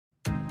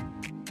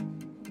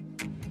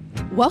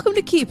Welcome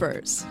to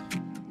Keepers.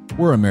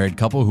 We're a married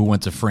couple who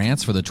went to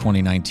France for the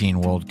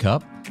 2019 World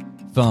Cup,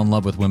 fell in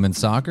love with women's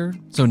soccer,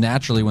 so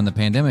naturally when the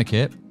pandemic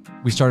hit,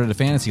 we started a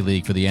fantasy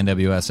league for the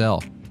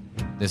NWSL.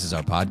 This is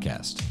our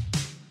podcast.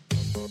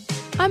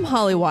 I'm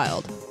Holly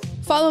Wild.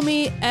 Follow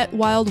me at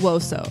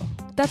WildWoso.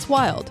 That's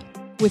Wild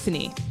with an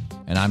E.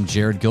 And I'm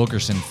Jared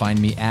Gilkerson. Find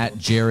me at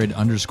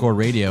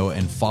Jared_radio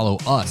and follow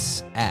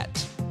us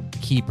at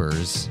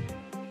Keepers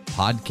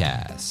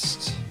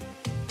Podcast.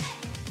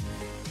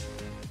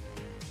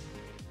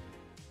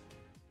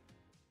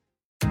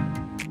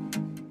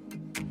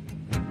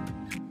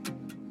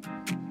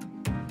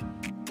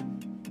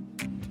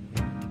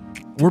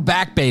 We're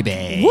back,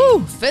 baby.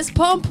 Woo! Fist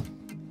pump.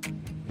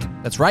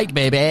 That's right,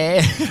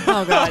 baby.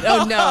 Oh, God.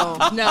 Oh,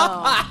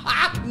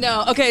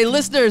 no. Okay,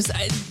 listeners.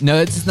 No,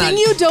 it's not. The thing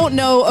you don't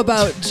know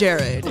about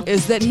Jared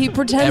is that he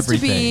pretends to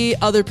be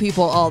Everything. other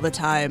people all the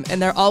time,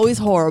 and they're always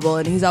horrible,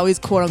 and he's always,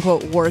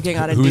 quote-unquote, working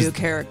on a new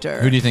character.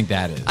 Who do you think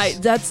that is?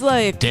 That's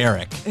like...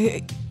 Derek.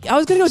 I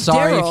was going to go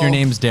Sorry Daryl. if your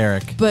name's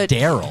Derek. But-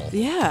 Daryl.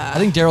 Yeah. I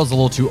think Daryl's a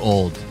little too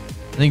old.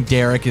 I think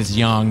Derek is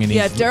young and he's...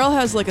 Yeah, Daryl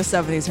has like a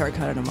 70s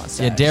haircut and a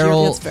mustache. Yeah,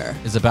 Daryl That's fair.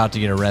 is about to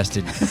get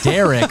arrested.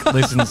 Derek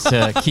listens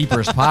to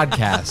Keepers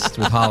Podcast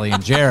with Holly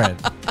and Jared.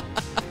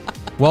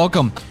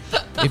 Welcome.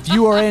 If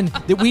you are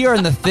we are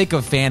in the thick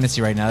of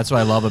fantasy right now. That's what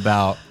I love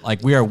about,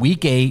 like, we are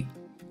week 8.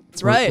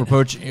 That's right.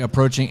 We're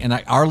approaching,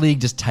 and our league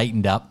just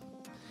tightened up.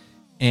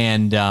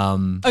 And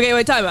Okay,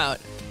 wait, time out.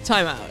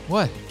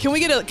 what? Can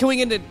we get a league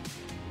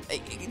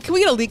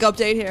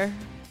update here?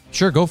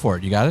 Sure, go for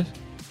it. You got it.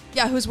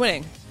 Yeah, who's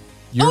winning?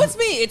 You're- Oh, it's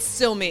me. It's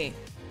still me.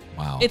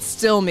 Wow. It's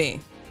still me.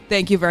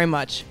 Thank you very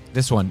much.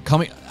 This one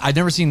coming. I've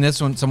never seen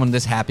this one. Someone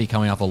this happy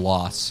coming off a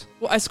loss.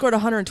 Well, I scored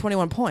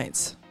 121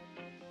 points.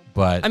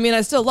 But I mean, I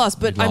still lost,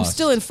 but You I'm lost.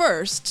 still in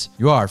first.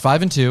 you are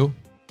 5-2.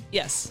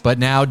 Yes. But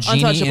now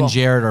Jeannie Untouchable. and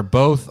Jared are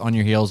both on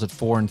your heels at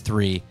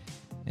 4-3,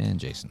 and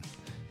Jason.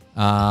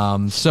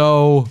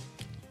 So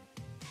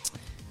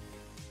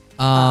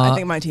I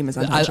think my team is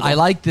untouchable. I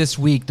like this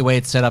week the way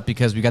it's set up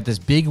because we got this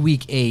big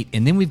week 8,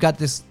 and then we've got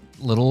this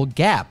little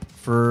gap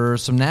for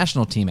some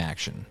national team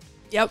action.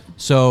 Yep.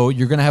 So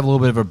you're going to have a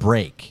little bit of a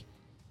break.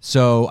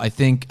 So I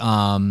think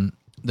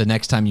the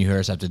next time you hear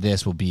us after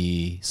this will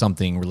be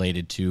something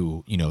related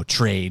to,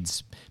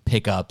 trades,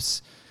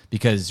 pickups,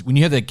 because when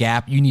you have the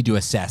gap, you need to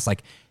assess.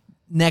 Like,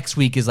 next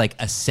week is like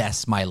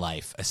assess my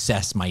life,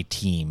 assess my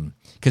team.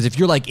 Because if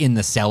you're like in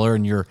the cellar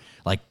and you're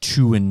like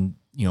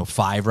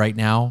 2-5 right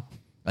now,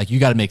 like,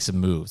 you got to make some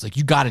moves. Like,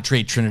 you got to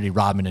trade Trinity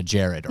Rodman to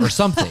Jared or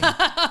something.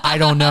 I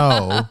don't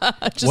know.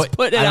 Just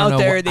put it out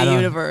there in the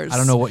universe. I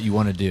don't know what you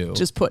want to do.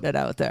 Just putting it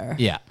out there.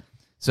 Yeah.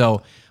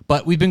 So,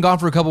 but we've been gone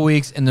for a couple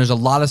weeks, and there's a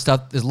lot of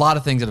stuff. There's a lot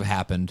of things that have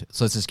happened.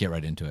 So let's just get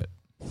right into it.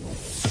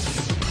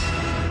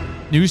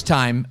 News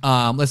time.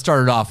 Let's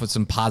start it off with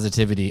some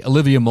positivity.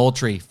 Olivia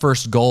Moultrie,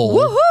 first goal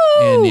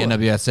in the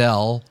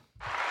NWSL.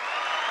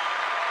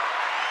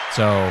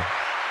 So,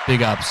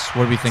 big ups.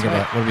 What do we think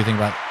about? What do we think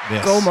about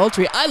this? Go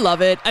Moultrie. I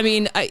love it. I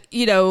mean,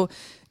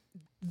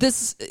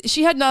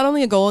 she had not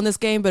only a goal in this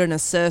game, but an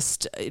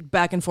assist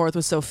back and forth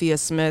with Sophia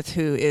Smith,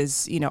 who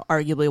is,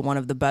 arguably one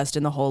of the best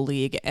in the whole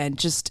league. And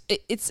just,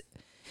 it's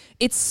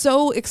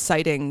so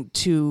exciting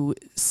to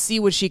see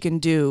what she can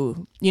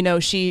do.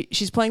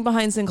 She's playing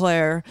behind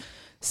Sinclair.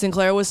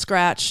 Sinclair was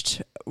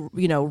scratched,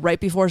 right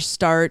before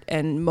start,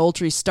 and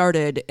Moultrie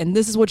started. And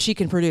this is what she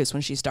can produce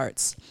when she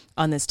starts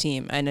on this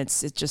team. And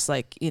it's just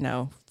like,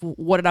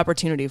 what an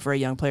opportunity for a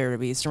young player to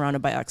be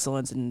surrounded by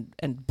excellence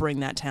and bring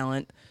that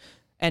talent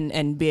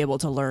and be able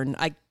to learn.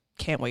 I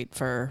can't wait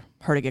for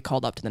her to get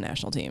called up to the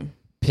national team.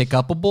 Pick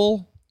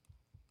upable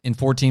in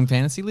 14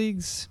 fantasy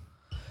leagues?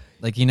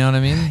 Like, you know what I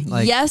mean?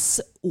 Like, yes,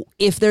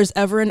 if there's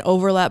ever an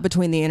overlap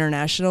between the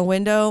international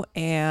window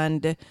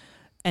and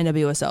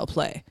NWSL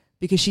play,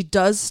 because she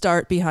does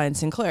start behind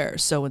Sinclair.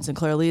 So when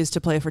Sinclair leaves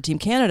to play for Team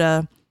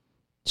Canada,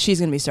 she's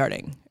going to be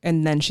starting,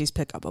 and then she's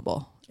pick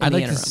upable. I'd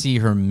like to see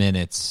her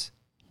minutes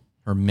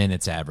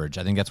average.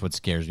 I think that's what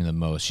scares me the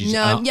most. She's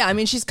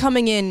she's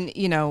coming in,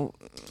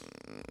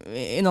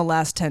 in the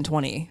last 10,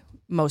 20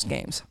 most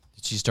games.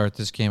 Did she start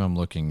this game? I'm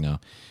looking now.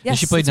 Yes, And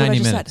she played that's what I 90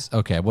 just minutes. said.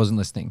 Okay, I wasn't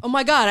listening. Oh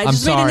my God, I I'm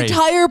just made sorry. an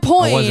entire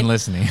point. I wasn't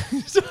listening.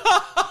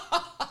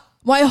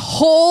 My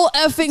whole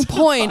effing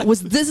point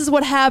was this is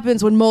what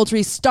happens when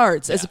Moultrie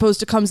starts as opposed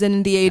to comes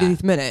in the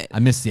 80th minute. I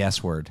missed the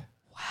S word.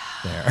 Wow.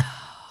 There.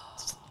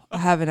 I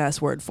have an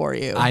S word for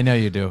you. I know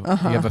you do. You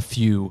have a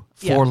few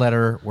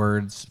 4-letter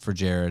words for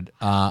Jared.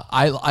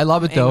 I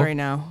love it, though. Angry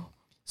now.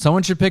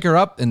 Someone should pick her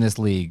up in this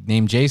league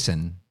named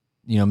Jason.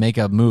 Make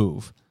a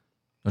move.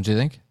 Don't you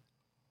think?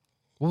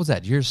 What was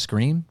that? Your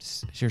scream?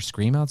 Is your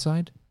scream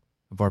outside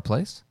of our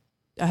place?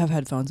 I have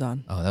headphones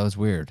on. Oh, that was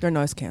weird. They're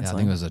noise Yeah, I canceling.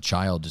 think it was a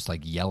child just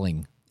like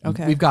yelling.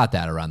 Okay. We've got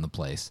that around the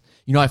place.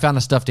 I found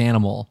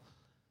a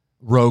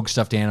rogue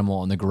stuffed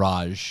animal in the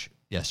garage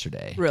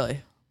yesterday.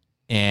 Really?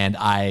 And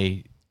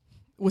I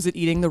Was it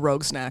eating the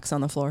rogue snacks on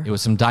the floor? It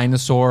was some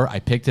dinosaur. I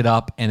picked it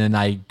up, and then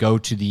I go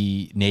to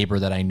the neighbor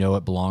that I know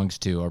it belongs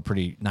to, or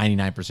pretty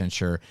 99%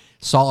 sure,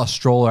 saw a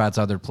stroller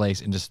outside their place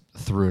and just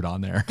threw it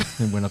on there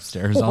and went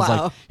upstairs. I was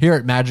Wow. like, here,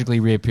 it magically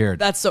reappeared.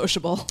 That's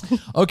sociable.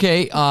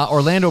 Okay,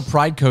 Orlando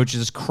Pride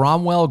coaches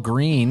Cromwell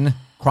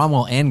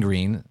and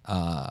Green,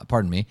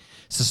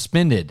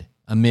 suspended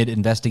amid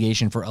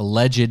investigation for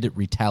alleged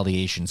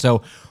retaliation.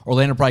 So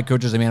Orlando Pride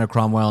coaches Amanda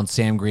Cromwell and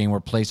Sam Green were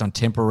placed on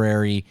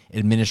temporary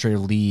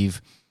administrative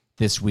leave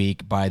this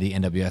week by the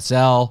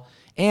NWSL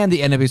and the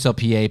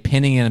NWSLPA,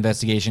 pending an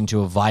investigation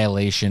to a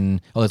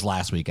violation. Oh, that's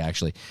last week,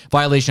 actually.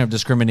 Violation of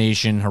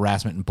discrimination,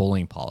 harassment, and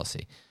bullying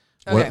policy.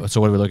 Okay. So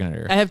what are we looking at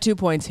here? I have 2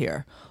 points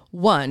here.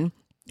 One,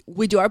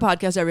 we do our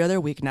podcast every other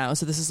week now,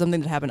 so this is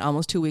something that happened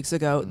almost 2 weeks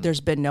ago.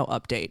 There's been no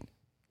update.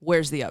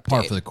 Where's the update?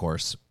 Par for the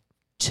course.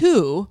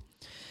 Two,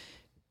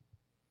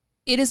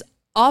 it is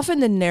often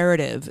the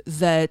narrative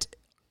that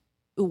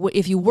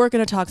if you work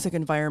in a toxic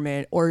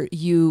environment or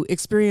you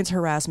experience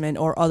harassment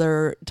or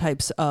other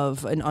types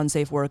of an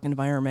unsafe work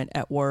environment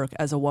at work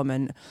as a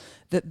woman,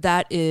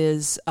 that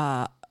is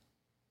an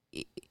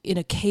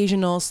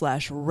occasional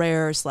 /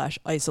 rare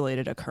 /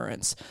 isolated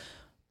occurrence.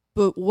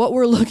 But what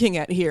we're looking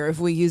at here, if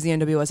we use the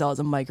NWSL as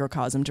a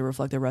microcosm to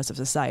reflect the rest of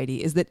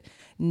society, is that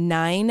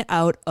 9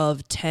 out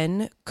of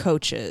 10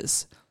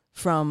 coaches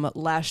from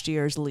last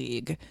year's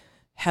league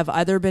have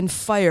either been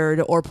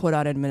fired or put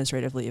on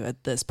administrative leave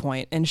at this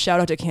point. And shout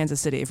out to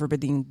Kansas City for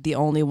being the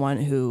only one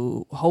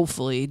who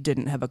hopefully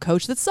didn't have a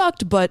coach that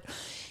sucked. But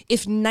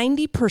if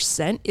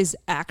 90% is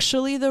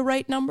actually the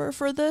right number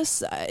for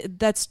this,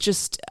 that's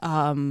just,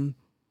 I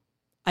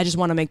just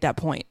want to make that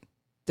point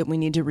that we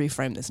need to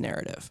reframe this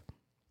narrative.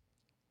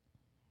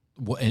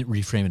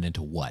 Reframe it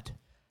into what?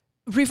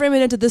 Reframe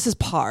it into this is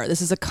par.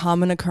 This is a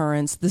common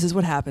occurrence. This is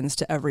what happens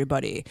to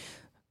everybody.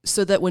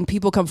 So that when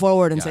people come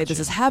forward and say, this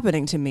is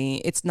happening to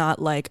me, it's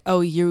not like, oh,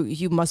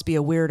 you must be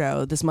a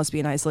weirdo. This must be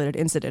an isolated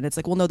incident. It's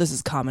like, well, no, this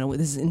is common.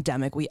 This is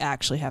endemic. We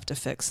actually have to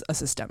fix a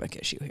systemic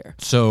issue here.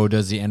 So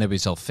does the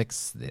NWSL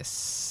fix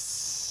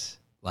this,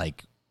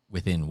 like,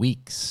 within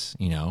weeks?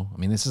 You know, I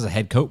mean, this is a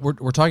head coach.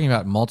 We're talking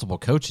about multiple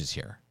coaches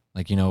here.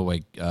 Like, you know,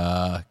 like,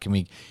 can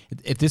we,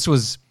 if this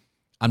was,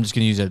 I'm just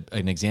going to use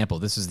an example.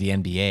 This is the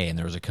NBA and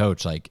there was a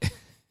coach, like,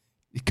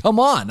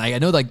 come on. I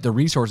know, like, the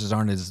resources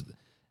aren't as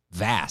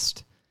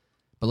vast.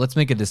 But let's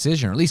make a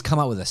decision, or at least come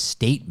out with a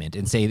statement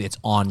and say it's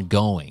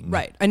ongoing.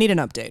 Right. I need an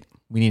update.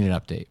 We need an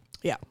update.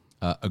 Yeah.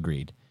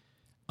 Agreed.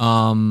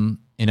 In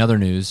other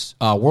news,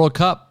 World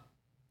Cup,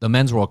 the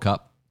Men's World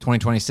Cup,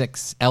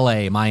 2026,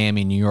 LA,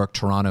 Miami, New York,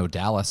 Toronto,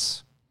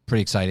 Dallas.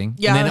 Pretty exciting.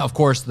 Yeah. And then, of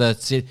course,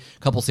 the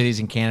couple cities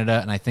in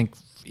Canada, and I think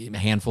a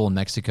handful in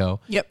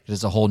Mexico. Yep.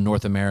 There's a whole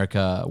North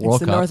America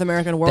World Cup. It's the North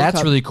American World Cup.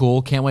 That's really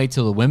cool. Can't wait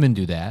till the women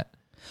do that.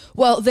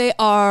 Well, they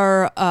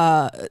are,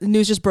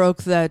 news just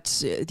broke that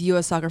the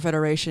U.S. Soccer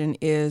Federation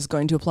is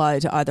going to apply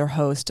to either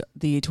host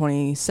the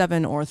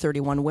 27 or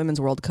 31 Women's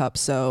World Cup.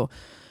 So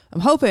I'm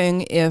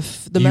hoping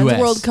if the Men's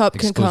World Cup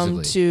can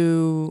come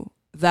to,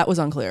 that was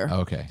unclear.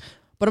 Okay.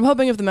 But I'm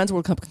hoping if the Men's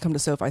World Cup can come to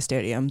SoFi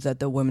Stadium, that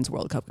the Women's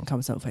World Cup can come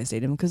to SoFi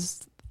Stadium,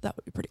 because that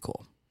would be pretty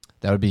cool.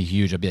 That would be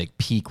huge. I'd be like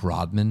peak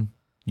Rodman.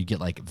 You get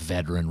like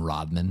veteran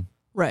Rodman.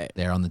 Right.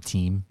 There on the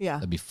team. Yeah.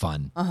 That'd be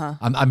fun. Uh-huh.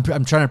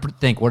 I'm trying to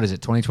think, what is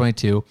it,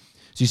 2022?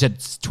 So you said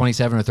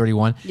 27 or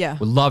 31? Yeah.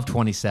 Would love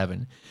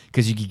 27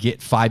 because you could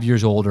get 5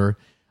 years older.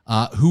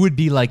 Who would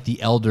be like the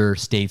elder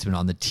statesman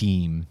on the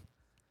team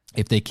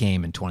if they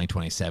came in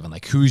 2027?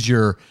 Like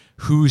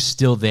who's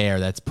still there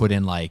that's put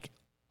in like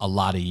a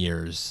lot of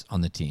years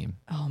on the team?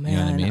 Oh man, You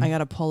know what I mean? I got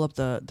to pull up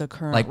the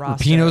current Like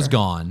roster. Rapinoe's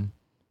gone.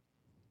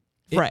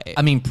 Right.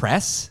 I mean,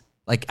 press.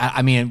 Like,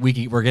 I mean,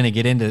 we're going to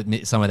get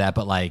into some of that,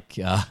 but like,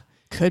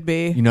 Could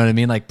be. you know what I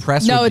mean? Like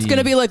press. No, would it's going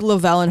to be like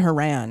Lavelle and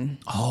Haran.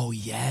 Oh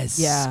yes.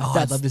 Yeah. Oh,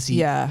 I'd love to see.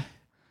 Yeah.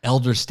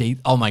 Elder state.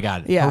 Oh my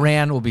God. Yeah.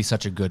 Haran will be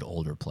such a good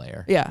older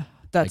player. Yeah.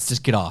 Like, That's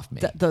just get off me.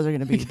 those are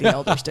going to be the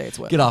elder states.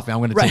 Get off me. I'm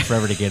going to take Right.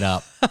 forever to get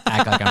up,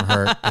 act like I'm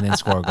hurt, and then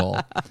score a goal.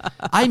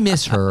 I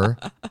miss her,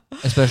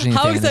 especially in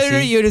How fantasy. excited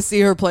are you to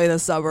see her play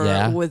this summer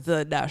Yeah. with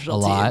the national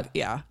A team? lot.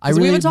 Yeah. I 'Cause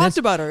we really haven't talked miss-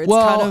 about her. It's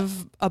Well- kind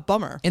of a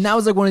bummer. And that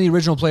was like one of the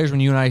original players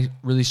when you and I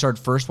really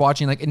started first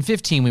watching. Like in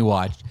 15 we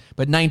watched,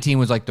 but 19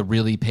 was like the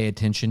really pay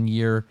attention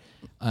year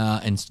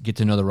and get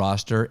to know the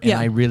roster. And Yeah.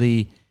 I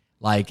really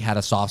like had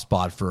a soft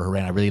spot for her,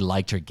 and I really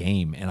liked her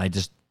game. And I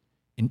just,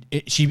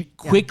 she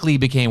quickly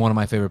became one of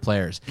my favorite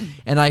players.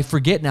 And I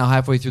forget now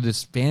halfway through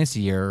this fantasy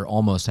year,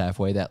 almost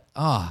halfway, that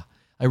I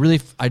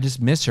just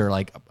miss her.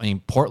 Like, I mean,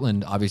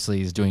 Portland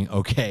obviously is doing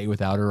okay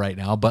without her right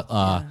now, but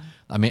I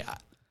mean,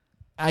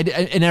 I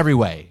in every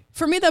way.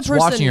 For me, that Just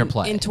watching person her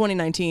play. in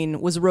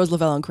 2019 was Rose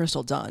Lavelle and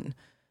Crystal Dunn.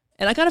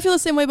 And I kind of feel the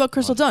same way about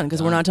Crystal Dunn,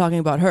 because we're not talking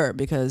about her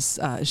because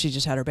she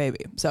just had her baby.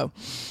 So,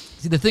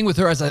 See, the thing with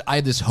her is I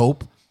had this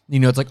hope. You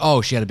know, it's like,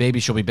 oh, she had a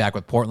baby. She'll be back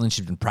with Portland.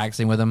 She's been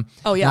practicing with him.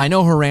 Oh, yeah. Now, I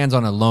know Haran's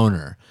on a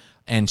loaner,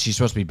 and she's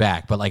supposed to be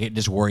back. But, like, it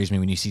just worries me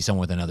when you see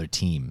someone with another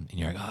team. And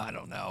you're like, oh, I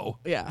don't know.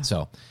 Yeah.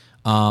 So,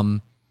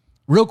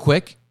 real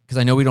quick, because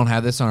I know we don't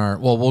have this on our.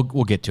 Well,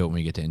 we'll get to it when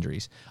we get to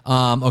injuries.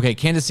 Okay,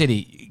 Kansas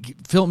City.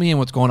 Fill me in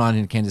what's going on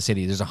in Kansas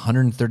City. There's a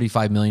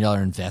 $135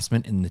 million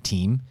investment in the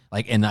team.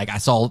 I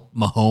saw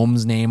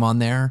Mahomes' name on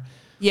there.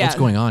 Yeah. What's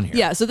going on here?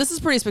 Yeah, so this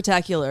is pretty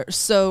spectacular.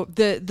 So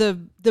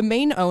the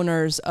main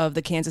owners of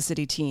the Kansas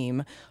City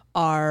team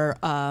are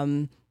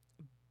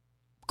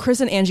Chris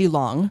and Angie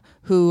Long,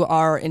 who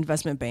are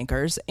investment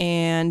bankers,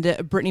 and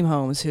Brittany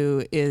Mahomes,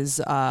 who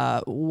is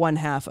one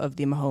half of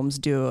the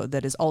Mahomes duo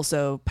that is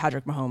also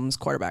Patrick Mahomes,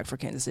 quarterback for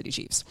Kansas City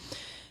Chiefs.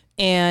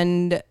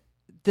 And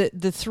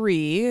the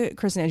three,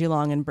 Chris and Angie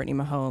Long and Brittany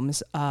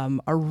Mahomes,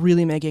 are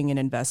really making an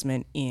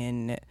investment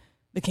in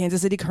the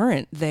Kansas City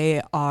Current.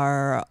 They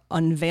are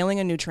unveiling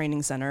a new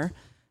training center.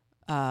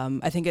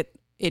 I think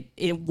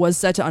it was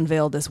set to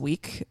unveil this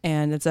week,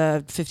 and it's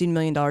a $15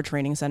 million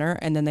training center.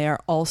 And then they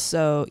are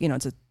also,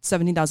 it's a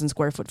 17,000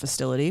 square foot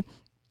facility.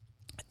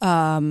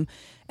 And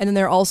then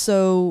they're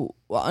also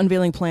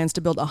unveiling plans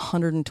to build a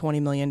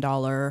 $120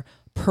 million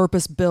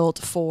purpose-built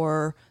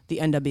for the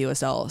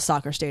NWSL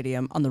soccer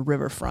stadium on the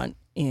riverfront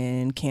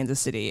in Kansas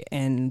City.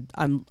 And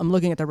I'm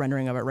looking at the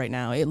rendering of it right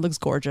now. It looks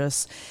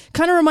gorgeous.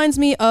 Kind of reminds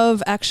me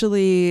of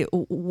actually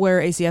where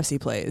ACFC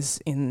plays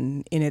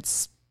in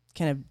its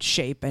kind of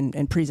shape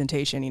and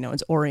presentation.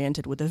 It's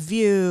oriented with a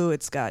view.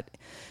 It's got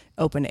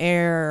open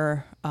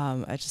air.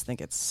 I just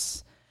think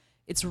it's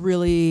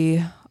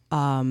really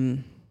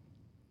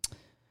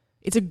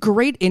it's a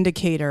great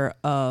indicator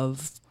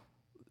of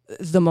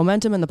the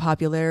momentum and the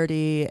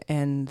popularity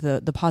and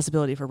the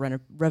possibility for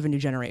revenue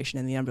generation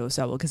in the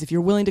NWSL. Because if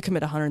you're willing to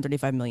commit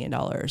 $135 million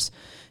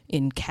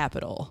in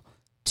capital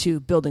to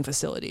building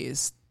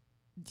facilities,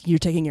 you're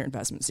taking your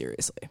investment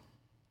seriously.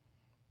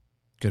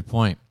 Good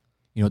point.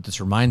 You know what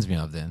this reminds me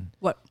of then?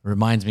 What? It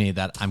reminds me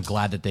that I'm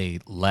glad that they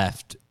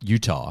left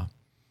Utah,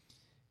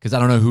 because I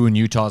don't know who in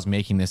Utah is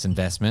making this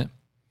investment.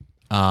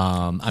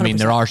 I mean,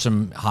 there are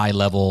some high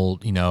level,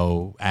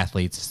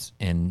 athletes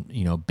and,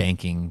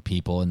 banking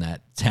people in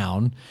that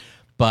town,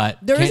 but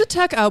there is a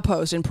tech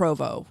outpost in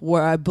Provo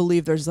where I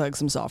believe there's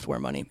some software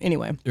money.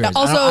 Anyway,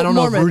 also I don't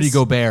know if Rudy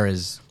Gobert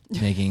is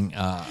making,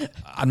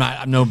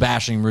 I'm no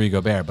bashing Rudy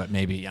Gobert, but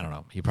maybe, I don't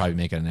know, he'd probably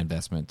make an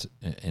investment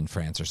in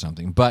France or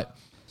something, but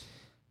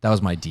that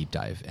was my deep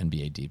dive,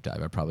 NBA deep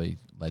dive. I probably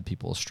led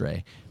people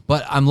astray,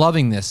 but I'm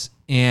loving this.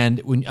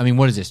 And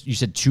what is this? You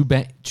said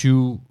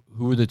two.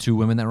 Who were the two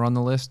women that were on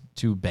the list?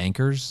 Two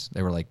bankers.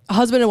 They were like a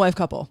husband and wife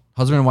couple.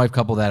 Husband and wife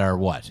couple that are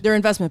what? They're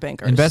investment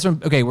bankers.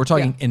 Okay, we're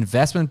talking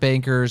investment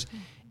bankers,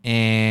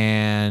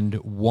 and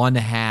one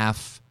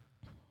half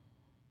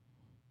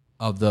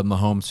of the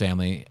Mahomes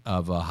family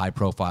of a high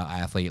profile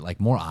athlete. Like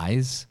more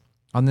eyes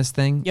on this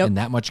thing and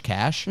that much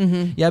cash.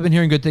 Mm-hmm. Yeah, I've been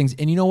hearing good things.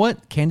 And you know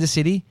what? Kansas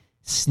City,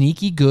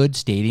 sneaky good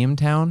stadium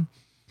town.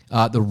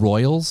 The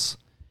Royals,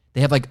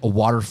 they have like a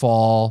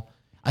waterfall.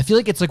 I feel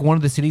like it's like one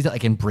of the cities that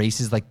like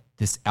embraces like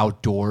this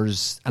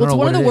outdoors. It's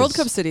one of the World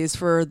Cup cities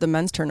for the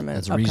men's tournament.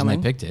 That's the reason I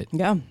picked it.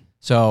 Yeah.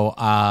 So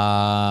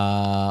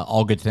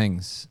all good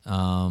things.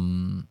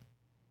 Hopefully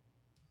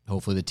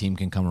the team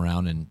can come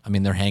around,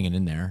 and they're hanging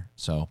in there.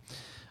 So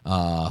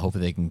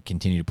hopefully they can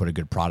continue to put a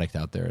good product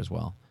out there as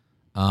well.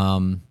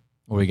 What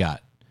we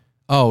got?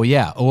 Oh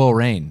yeah, OL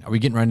Reign. Are we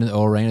getting right into the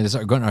OL Reign?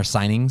 Are going to our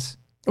signings?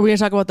 Are we going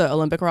to talk about the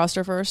Olympic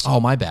roster first? Oh,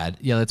 my bad.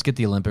 Yeah, let's get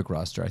the Olympic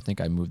roster. I think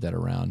I moved that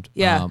around.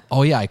 Yeah.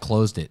 I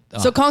closed it.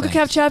 So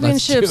CONCACAF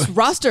Championships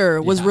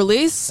roster was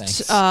released.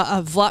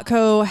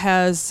 Vlatko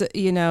has,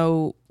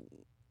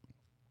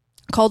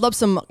 called up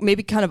some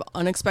maybe kind of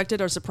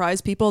unexpected or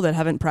surprise people that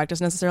haven't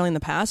practiced necessarily in the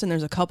past. And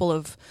there's a couple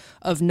of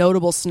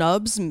notable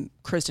snubs.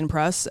 Kristen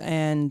Press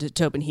and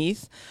Tobin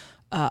Heath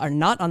are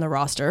not on the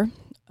roster,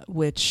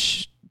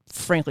 which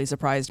frankly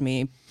surprised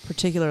me,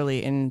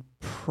 particularly in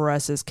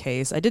Press's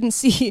case. I didn't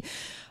see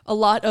a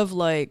lot of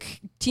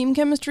team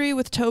chemistry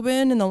with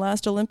Tobin in the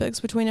last Olympics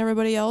between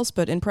everybody else,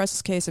 but in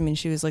Press's case,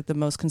 she was like the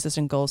most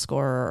consistent goal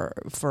scorer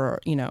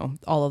for,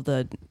 all of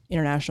the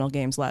international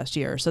games last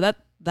year. So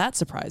that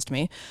surprised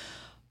me.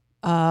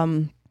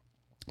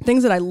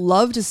 Things that I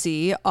love to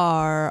see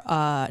are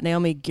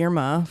Naomi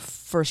Girma,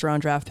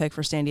 first-round draft pick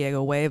for San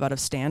Diego Wave out of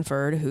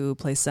Stanford, who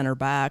plays center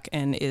back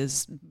and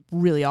is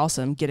really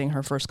awesome getting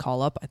her first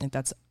call-up. I think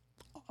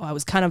I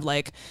was kind of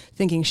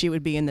thinking she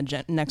would be in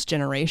the next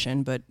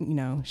generation, but,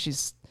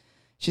 she's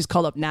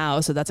called up now,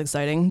 so that's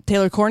exciting.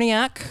 Taylor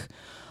Korniak,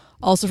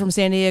 also from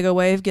San Diego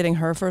Wave, getting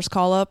her first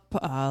call-up,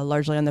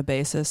 largely on the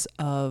basis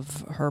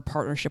of her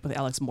partnership with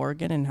Alex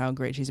Morgan and how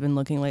great she's been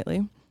looking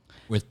lately.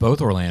 With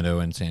both Orlando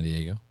and San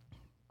Diego.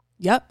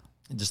 Yep.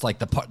 Just like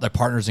the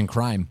partners in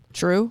crime.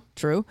 True.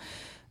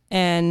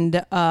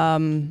 And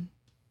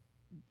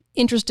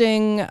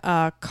interesting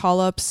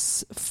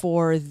call-ups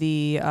for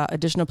the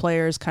additional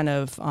players, kind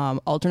of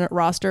alternate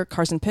roster.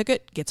 Carson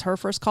Pickett gets her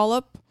first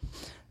call-up.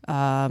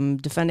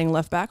 Defending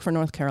left back for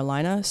North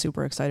Carolina.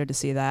 Super excited to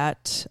see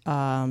that.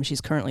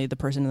 She's currently the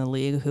person in the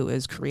league who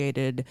has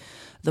created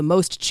the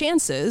most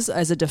chances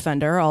as a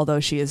defender, although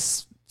she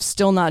is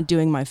still not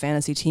doing my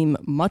fantasy team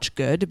much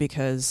good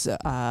because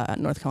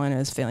North Carolina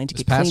is failing to This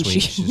keep clean past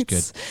week, sheets. she's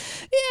good.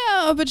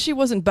 Yeah, but she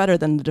wasn't better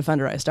than the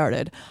defender I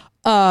started.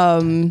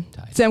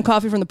 Sam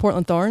Coffey from the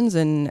Portland Thorns,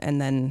 and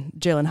then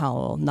Jalen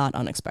Howell, not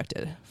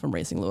unexpected, from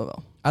Racing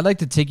Louisville. I'd like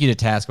to take you to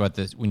task about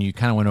this when you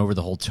kind of went over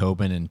the whole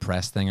Tobin and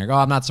Press thing. Like,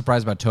 I'm not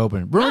surprised about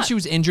Tobin. Remember she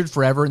was injured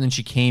forever, and then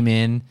she came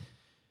in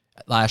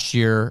last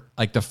year,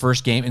 like the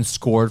first game, and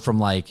scored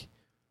from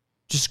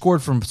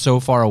so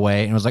far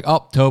away, and it was like,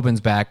 oh,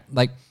 Tobin's back.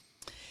 Like,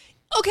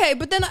 okay,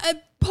 but then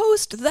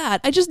post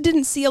that, I just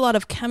didn't see a lot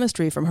of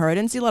chemistry from her. I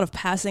didn't see a lot of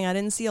passing. I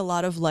didn't see a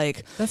lot of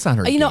that's not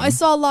her. You know, game. I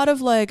saw a lot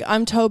of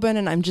I'm Tobin,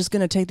 and I'm just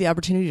going to take the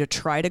opportunity to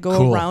try to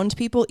go around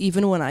people,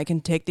 even when I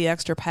can take the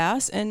extra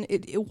pass. And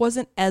it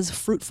wasn't as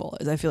fruitful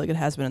as I feel like it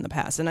has been in the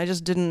past. And I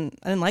didn't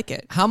like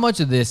it. How much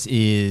of this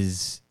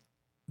is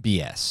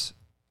BS?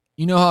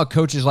 You know how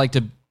coaches like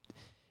to.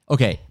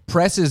 Okay,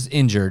 Press is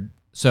injured,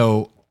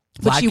 so.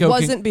 But she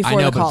wasn't before I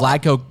know, the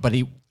call. but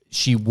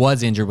she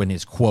was injured when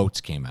his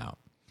quotes came out.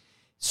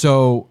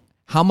 So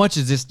how much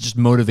is this just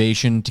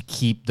motivation to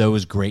keep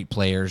those great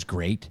players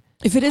great?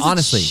 If it is,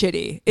 honestly, it's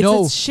shitty. It's a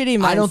shitty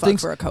mindfuck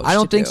for a coach. I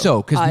don't think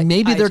so, because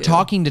maybe they're do.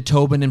 talking to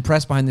Tobin and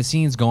Press behind the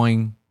scenes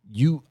going,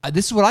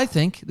 this is what I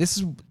think. This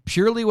is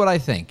purely what I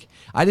think.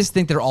 I just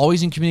think they're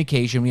always in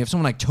communication. We have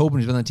someone like Tobin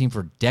who's been on the team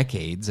for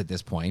decades at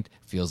this point,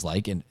 feels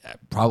like, and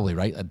probably,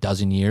 right, a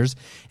dozen years.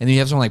 And then you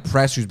have someone like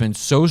Press who's been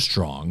so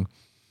strong.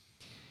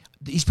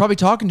 He's probably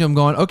talking to him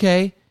going,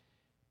 okay,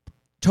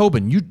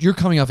 Tobin, you're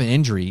coming off an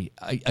injury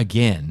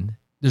again.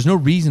 There's no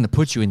reason to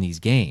put you in these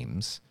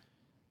games.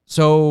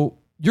 So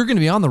you're going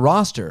to be on the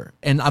roster.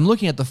 And I'm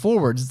looking at the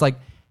forwards. It's like,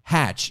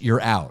 Hatch,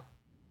 you're out.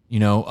 You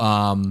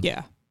know,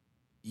 yeah.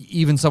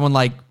 Even someone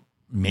like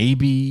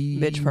maybe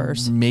Mitch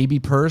Purse. Maybe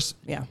Purse.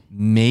 Yeah.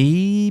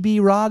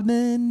 Maybe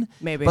Rodman.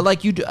 Maybe. But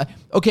like you do,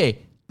 okay.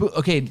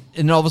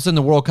 And all of a sudden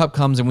the World Cup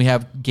comes and we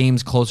have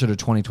games closer to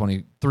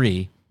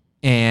 2023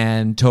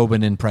 and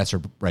Tobin and Press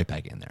are right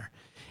back in there.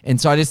 And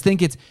so I just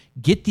think it's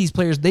get these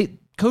players.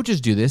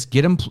 Coaches do this.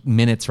 Get them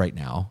minutes right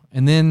now,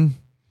 and then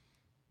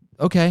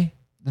okay,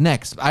 the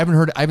next. I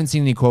haven't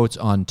seen any quotes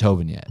on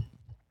Tobin yet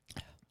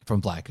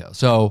from Vlatko.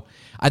 So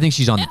I think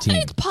she's on the team.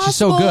 It's possible. She's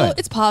so good.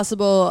 It's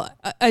possible.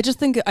 I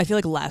feel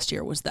like last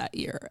year was that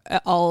year.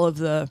 All of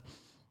the,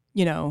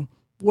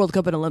 World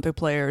Cup and Olympic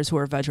players who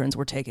are veterans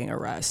were taking a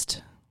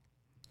rest.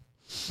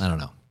 I don't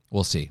know.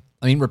 We'll see.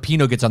 I mean,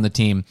 Rapinoe gets on the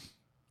team,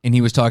 and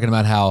he was talking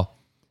about how.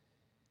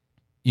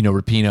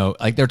 Rapinoe,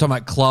 like they're talking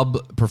about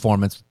club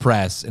performance,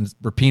 Press, and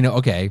Rapinoe,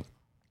 okay.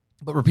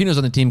 But Rapinoe's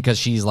on the team because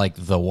she's like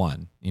the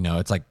one.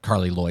 It's like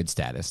Carly Lloyd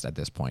status at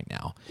this point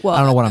now. Well, I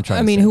don't know what I'm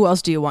trying to say. Who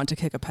else do you want to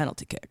kick a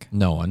penalty kick?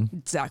 No one.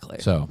 Exactly.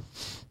 So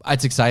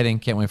it's exciting.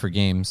 Can't wait for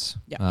games.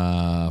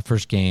 Yeah.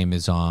 First game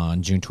is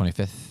on June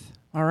 25th.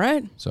 All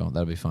right. So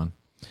that'll be fun.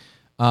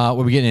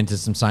 We'll be getting into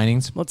some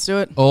signings. Let's do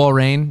it. OL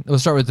Reign.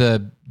 Let's start with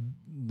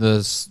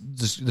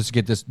let's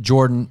get this.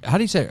 Jordan, how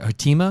do you say it?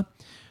 Hatima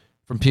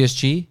from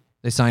PSG?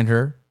 They signed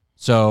her.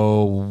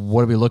 So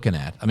what are we looking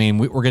at? I mean,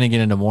 we're going to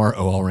get into more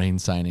OL Reign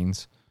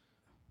signings.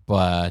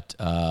 But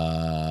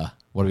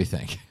what do we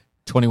think?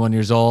 21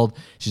 years old.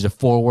 She's a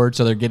forward.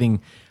 So they're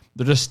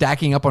just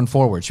stacking up on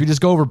forward. Should we just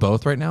go over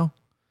both right now?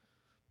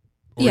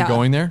 Are we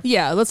going there?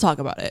 Yeah, let's talk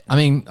about it. I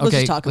mean,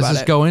 okay, let's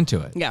just go into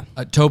it. Yeah.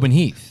 Tobin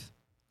Heath.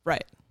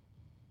 Right.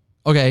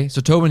 Okay,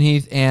 so Tobin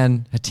Heath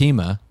and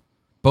Hatima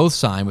both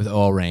signed with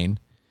OL Reign.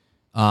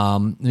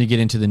 Let me get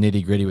into the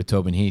nitty gritty with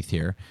Tobin Heath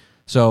here.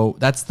 So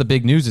that's the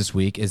big news this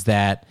week is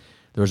that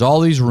there's all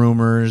these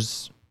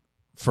rumors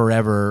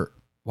forever.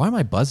 Why am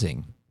I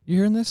buzzing? You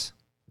hearing this?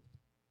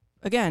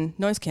 Again,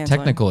 noise canceling.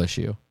 Technical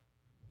issue.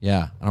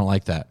 Yeah, I don't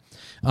like that.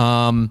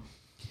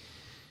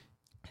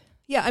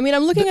 Yeah, I mean,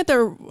 I'm looking at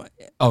their...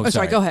 Oh,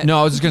 sorry. Go ahead. No,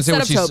 I was just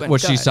going to say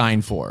what she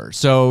signed for.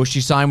 So she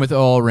signed with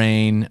OL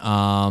Reign.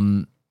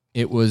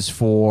 It was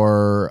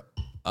for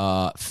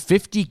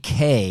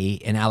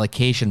 $50K in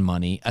allocation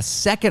money, a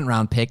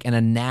second-round pick, and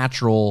a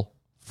natural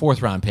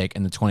fourth-round pick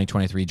in the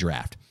 2023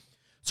 draft.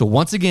 So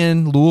once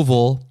again,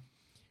 Louisville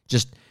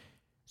just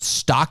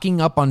stocking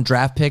up on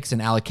draft picks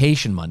and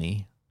allocation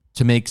money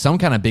to make some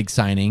kind of big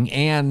signing,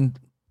 and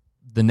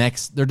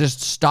they're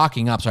just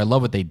stocking up. So I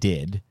love what they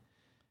did.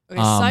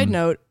 Okay, side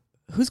note,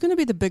 who's going to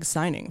be the big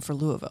signing for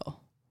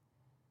Louisville?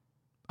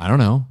 I don't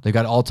know. They've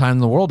got all time in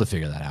the world to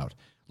figure that out.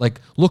 Like,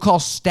 look how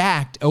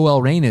stacked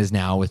OL Reign is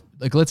now with,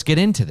 like, let's get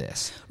into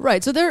this.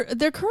 Right. So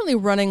they're currently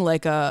running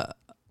like a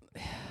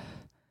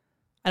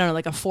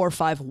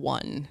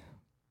 4-5-1,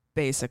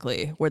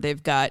 basically, where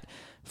they've got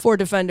 4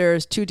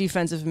 defenders, 2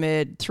 defensive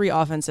mid, 3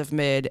 offensive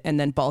mid, and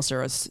then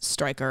Balser as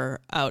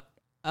striker out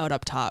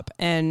up top.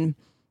 And,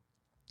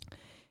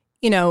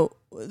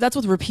 that's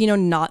with Rapinoe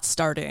not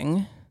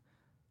starting.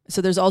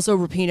 So there's also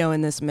Rapinoe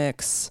in this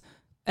mix.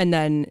 And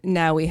then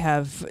now we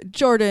have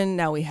Jordan,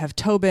 now we have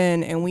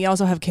Tobin, and we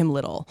also have Kim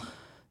Little.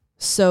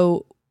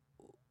 So,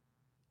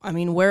 I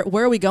mean, where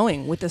are we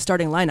going with the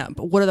starting lineup?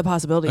 What are the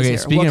possibilities here?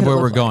 Speaking of where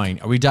we're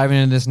going, are we diving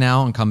into this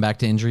now and come back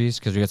to injuries?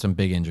 Because we got some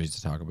big injuries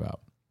to talk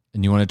about.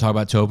 And you want to talk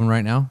about Tobin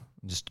right now?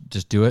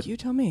 Just do it. You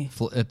tell me.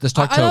 Let's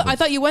talk Tobin. I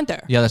thought you went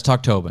there. Yeah, let's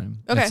talk Tobin.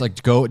 Okay. Let's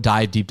like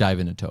deep dive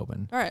into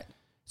Tobin. All right.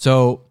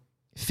 So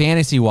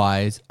fantasy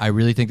wise, I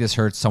really think this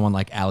hurts someone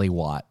like Ali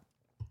Watt,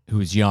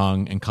 who's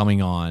young and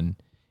coming on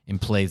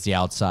and plays the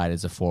outside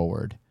as a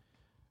forward.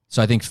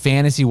 So I think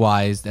fantasy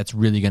wise, that's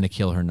really going to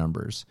kill her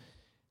numbers.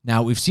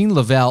 Now we've seen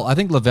Lavelle. I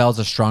think Lavelle's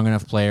a strong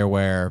enough player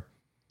where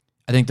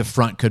I think the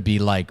front could be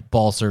like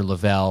Balser,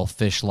 Lavelle,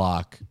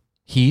 Fishlock,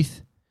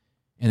 Heath,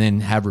 and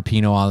then have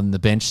Rapinoe on the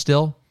bench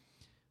still.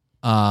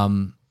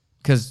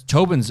 Because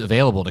Tobin's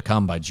available to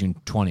come by June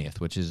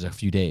 20th, which is a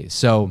few days.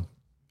 So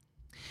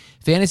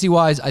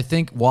fantasy-wise, I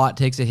think Watt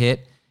takes a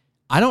hit.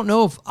 I don't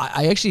know if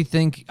I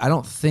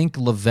don't think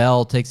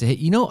Lavelle takes a hit.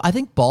 I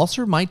think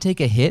Balser might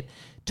take a hit.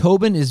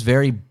 Tobin is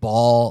very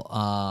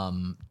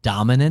ball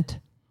dominant.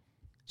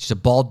 She's a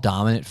ball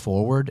dominant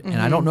forward,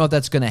 and I don't know if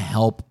that's going to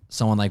help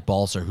someone like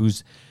Balser,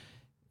 who's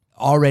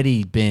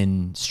already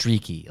been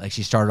streaky. Like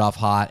she started off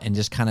hot and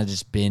just kind of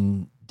just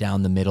been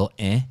down the middle.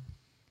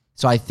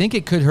 So I think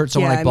it could hurt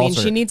someone like Balser. I mean,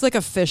 she needs like a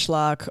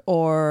Fishlock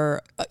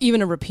or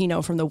even a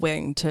Rapinoe from the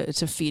wing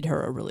to feed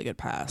her a really good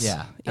pass.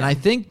 Yeah. And I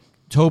think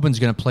Tobin's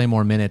going to play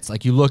more minutes.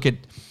 Like you look at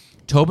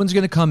Tobin's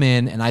going to come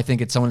in, and I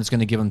think it's someone that's going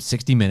to give him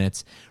 60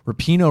 minutes.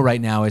 Rapinoe right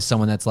now is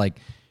someone that's like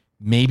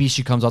maybe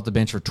she comes off the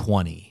bench for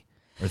 20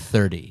 or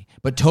 30.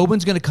 But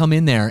Tobin's going to come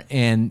in there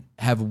and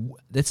have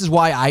 – this is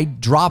why I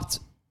dropped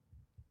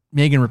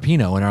Megan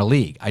Rapinoe in our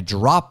league. I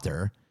dropped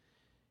her.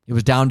 It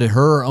was down to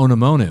her or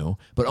Onomonu,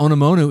 but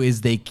Onomonu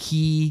is the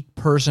key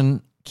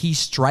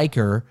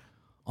striker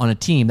on a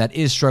team that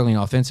is struggling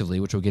offensively,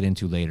 which we'll get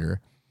into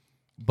later.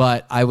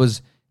 But I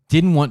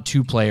didn't want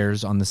two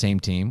players on the same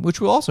team, which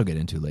we'll also get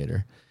into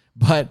later.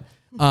 But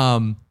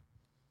the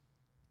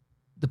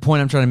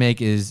point I'm trying to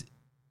make is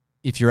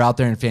if you're out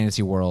there in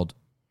fantasy world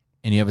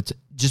and you have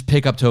just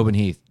pick up Tobin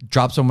Heath,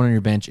 drop someone on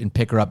your bench and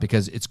pick her up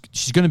because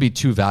she's going to be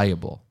too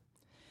valuable.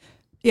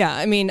 Yeah,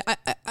 I mean,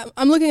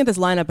 I'm looking at this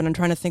lineup and I'm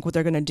trying to think what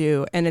they're going to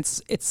do, and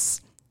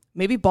it's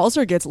maybe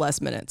Balser gets less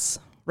minutes,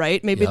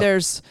 right? Maybe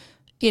there's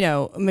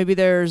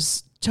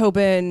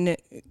Tobin,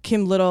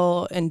 Kim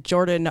Little, and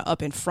Jordan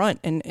up in front,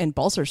 and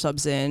Balser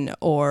subs in,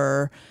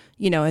 or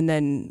and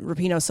then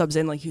Rapinoe subs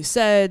in, like you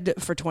said,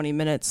 for 20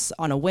 minutes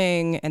on a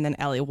wing, and then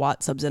Ali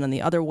Watt subs in on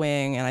the other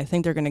wing, and I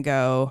think they're going to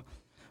go,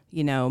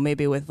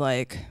 maybe with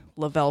like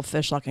Lavelle,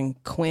 Fishlock, and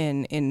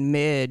Quinn in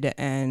mid,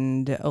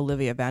 and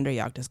Olivia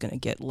Vanderjagt is going to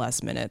get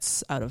less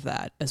minutes out of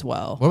that as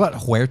well. What about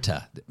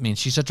Huerta? I mean,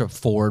 she's such a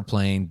forward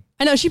playing.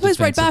 I know she plays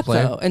right back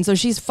though, and so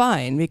she's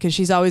fine because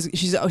she's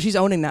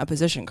owning that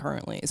position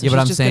currently. So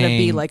she's just going to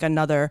be like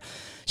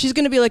she's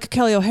going to be like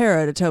Kelly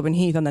O'Hara to Tobin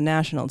Heath on the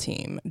national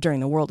team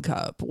during the World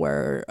Cup,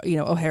 where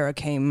O'Hara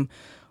came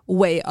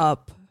way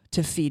up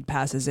to feed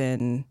passes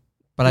in.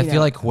 But I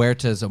feel like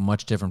Huerta is a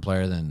much different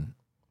player than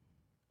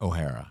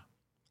O'Hara.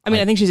 I mean,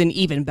 I think she's an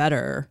even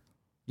better.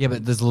 Yeah,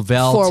 but does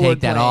Lavelle take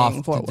that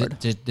off?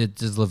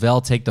 Does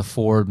Lavelle take the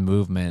forward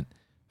movement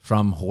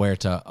from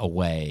Huerta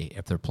away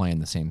if they're playing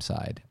the same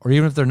side? Or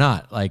even if they're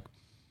not? Like,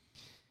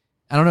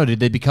 I don't know.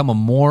 Did they become a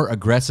more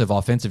aggressive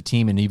offensive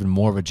team and even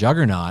more of a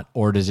juggernaut?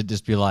 Or does it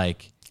just be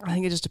like I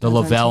think it just depends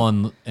the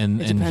Lavelle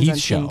and Heath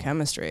show? Team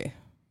chemistry.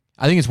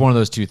 I think it's one of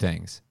those two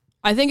things.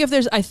 I think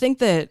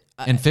that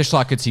and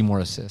Fishlock could see more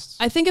assists.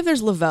 I think if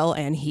there's Lavelle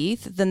and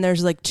Heath, then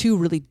there's like two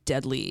really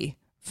deadly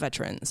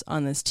veterans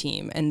on this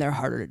team, and they're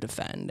harder to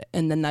defend,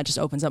 and then that just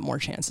opens up more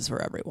chances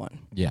for everyone.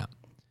 Yeah,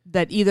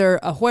 that either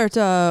a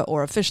Huerta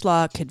or a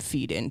Fishlock could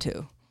feed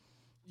into.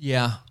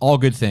 Yeah, all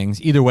good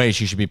things. Either way,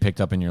 she should be picked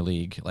up in your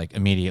league like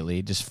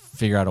immediately. Just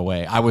figure out a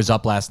way. I was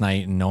up last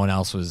night and no one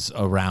else was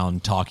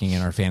around talking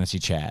in our fantasy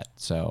chat,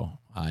 so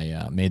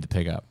I made the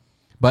pickup.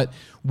 But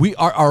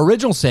our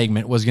original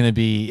segment was going to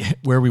be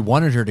where we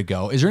wanted her to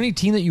go. Is there any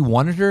team that you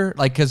wanted her?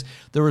 Like, because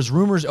there was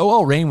rumors.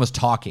 OL Reign was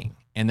talking,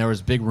 and there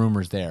was big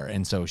rumors there,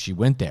 and so she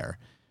went there.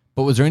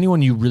 But was there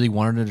anyone you really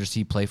wanted her to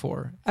see play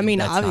for? I mean,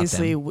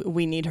 obviously,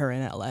 we need her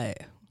in LA.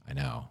 I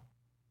know.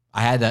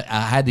 I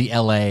had the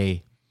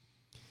LA.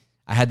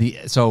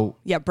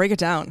 Yeah, break it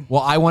down.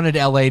 Well, I wanted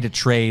LA to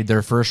trade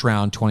their first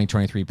round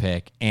 2023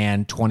 pick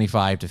and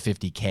 25 to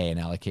 50K in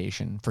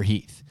allocation for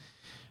Heath.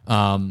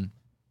 I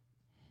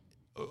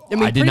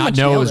did not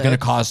know it was going to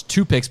cost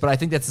 2 picks, but I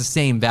think that's the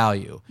same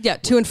value. Yeah,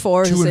 2 and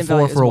 4 is the same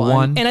value for a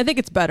 1. And I think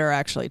it's better,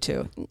 actually,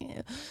 too.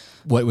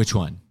 Which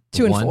one?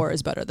 2 and 4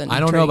 is better than I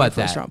don't know about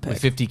that. Round pick.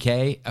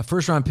 50K, a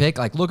first round pick.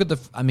 Like, look at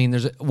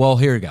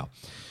here we go.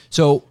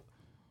 So,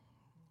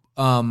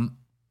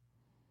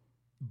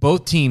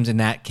 both teams in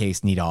that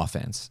case need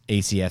offense,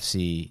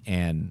 ACFC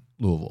and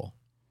Louisville.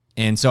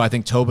 And so I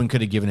think Tobin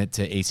could have given it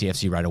to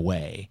ACFC right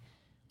away.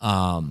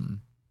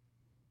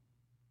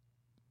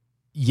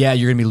 Yeah,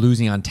 you're going to be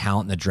losing on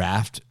talent in the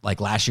draft.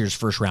 Like last year's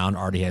first round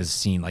already has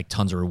seen like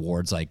tons of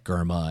rewards like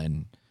Germa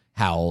and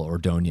Howell,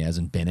 Ordonez,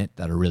 and Bennett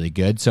that are really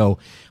good. So,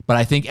 but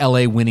I think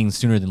LA winning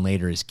sooner than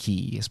later is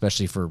key,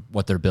 especially for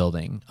what they're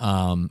building.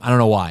 I don't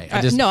know why. I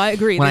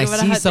agree. When I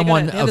see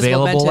someone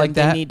available like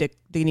that,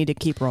 they need to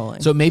keep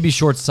rolling. So it may be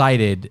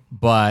short-sighted,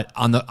 but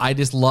I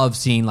just love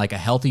seeing like a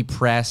healthy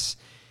press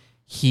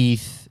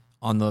Heath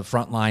on the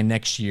front line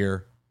next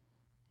year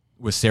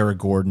with Sarah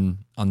Gordon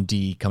on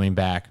D coming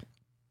back.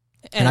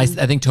 And I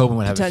think Tobin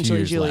would have a few potentially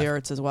years Julie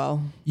left. Ertz as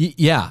well.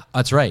 Yeah,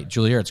 that's right.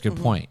 Julie Ertz, good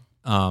point.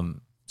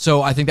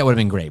 So I think that would have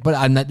been great.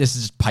 But this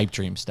is just pipe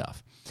dream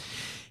stuff.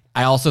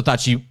 I also thought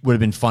she would have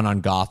been fun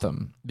on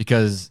Gotham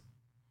because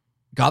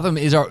Gotham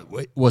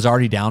was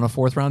already down a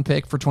 4th-round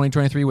pick for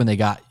 2023 when they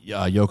got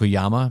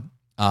Yokoyama.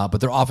 But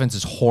their offense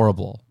is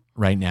horrible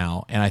right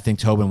now. And I think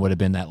Tobin would have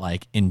been that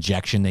like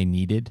injection they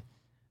needed.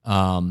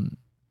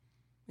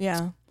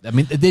 Yeah. I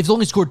mean, they've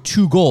only scored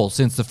 2 goals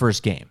since the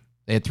first game.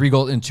 They had 3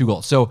 goals and 2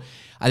 goals. So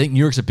I think New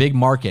York's a big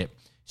market.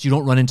 So you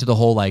don't run into the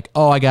whole like,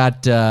 oh, I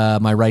got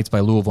my rights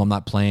by Louisville, I'm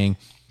not playing.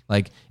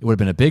 Like, it would have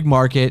been a big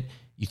market.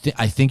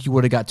 I think you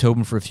would have got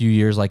Tobin for a few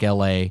years like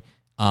L.A.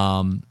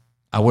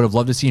 I would have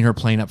loved to see her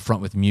playing up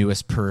front with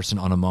Mewis, Purse, and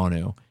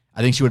Onumonu.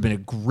 I think she would have been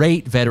a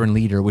great veteran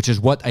leader, which is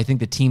what I think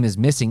the team is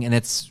missing. And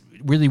it's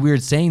really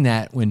weird saying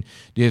that when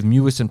you have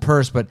Mewis and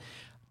Purse, but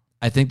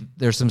I think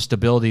there's some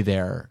stability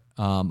there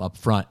up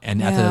front.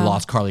 And after they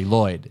lost Carly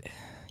Lloyd.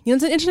 You know,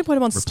 it's an interesting point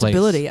about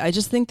stability. I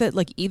just think that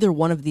like either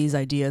one of these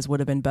ideas would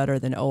have been better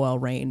than OL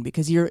Reign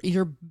because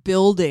you're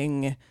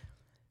building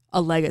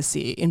a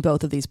legacy in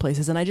both of these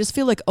places. And I just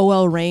feel like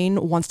OL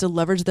Reign wants to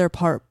leverage their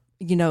partnership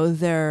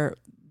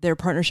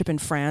in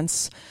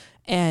France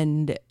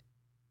and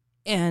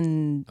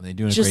they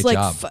doing a just great like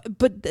job.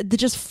 But they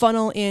just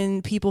funnel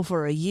in people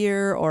for a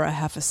year or a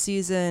half a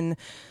season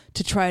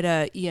to try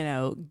to,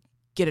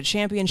 get a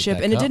championship.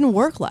 And it didn't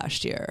work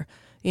last year.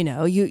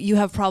 You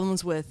have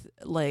problems with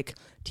like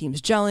teams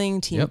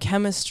gelling, team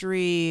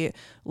chemistry,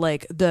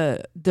 like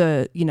the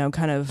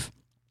kind of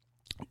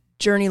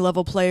journey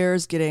level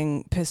players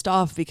getting pissed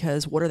off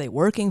because what are they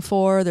working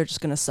for? They're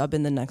just going to sub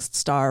in the next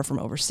star from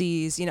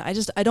overseas.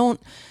 I don't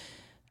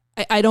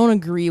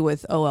agree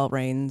with OL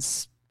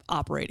Reign's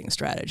operating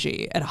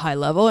strategy at a high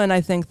level. And I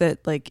think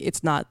that like,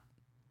 it's not,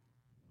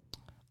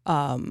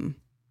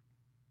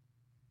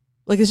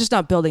 it's just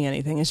not building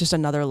anything. It's just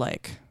another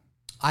like,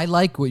 I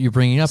like what you're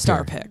bringing up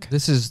star here. pick.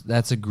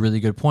 That's a really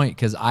good point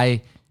because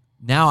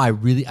now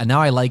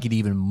I like it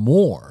even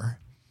more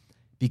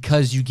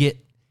because you get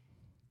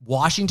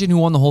Washington, who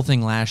won the whole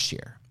thing last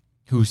year,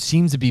 who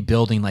seems to be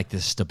building like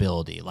this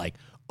stability, like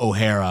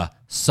O'Hara,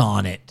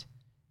 Sonnet,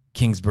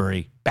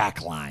 Kingsbury,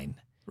 backline.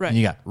 Right. And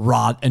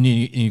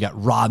you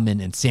got Rodman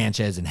and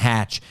Sanchez and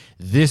Hatch.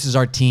 This is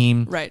our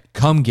team. Right.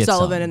 Come get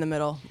Sullivan some. in the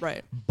middle.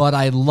 Right. But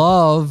I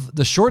love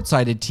the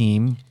short-sighted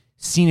team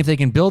seeing if they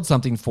can build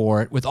something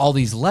for it with all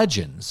these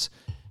legends.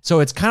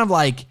 So it's kind of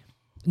like,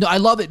 no, I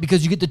love it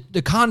because you get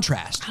the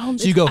contrast.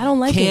 So you go,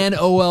 can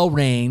OL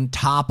Reign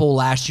topple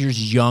last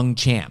year's young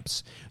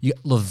champs?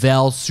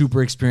 Lavelle,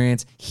 super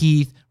experienced,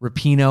 Heath,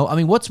 Rapinoe. I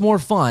mean, what's more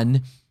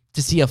fun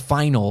to see a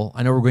final?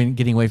 I know we're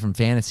getting away from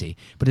fantasy,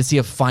 but to see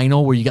a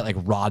final where you got like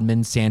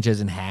Rodman, Sanchez,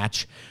 and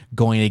Hatch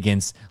going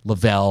against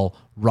Lavelle,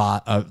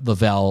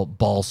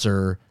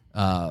 Balser,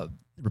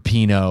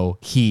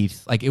 Rapinoe,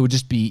 Heath. Like, it would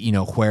just be,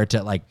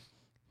 Huerta, like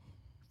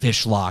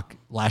Fishlock,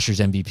 last year's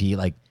MVP.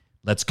 Like,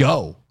 let's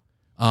go.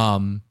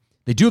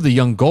 They do have the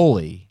young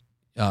goalie,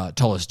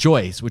 Tullis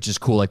Joyce, which is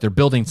cool. Like, they're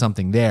building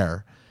something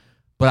there.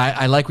 But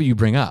I like what you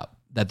bring up,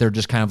 that they're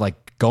just kind of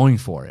like going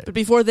for it. But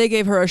before they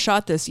gave her a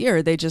shot this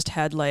year, they just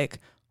had like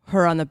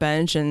her on the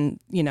bench and,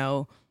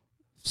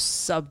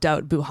 subbed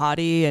out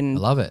Buhati and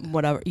I love it.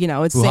 Whatever. It's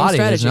Buhati, the same strategy.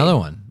 There's another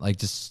one. Like,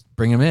 just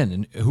bring him in.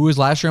 And who was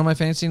last year on my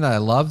fantasy team that I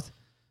loved?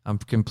 I'm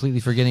completely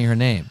forgetting her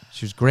name.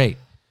 She was great.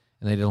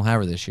 And they don't have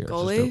her this year.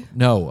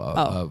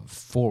 Goalie?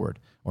 Forward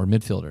or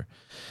midfielder.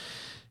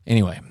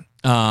 Anyway.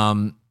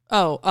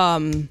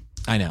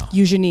 I know.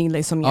 Eugenie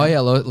Le Sommier. Oh,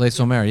 yeah, Le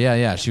Sommier.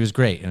 Yeah. She was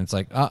great. And it's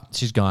like,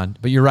 she's gone.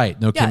 But you're right.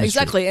 No chemistry. Yeah,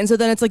 exactly. And so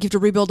then it's like you have to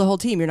rebuild the whole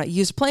team. You're not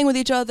used to playing with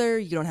each other.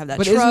 You don't have that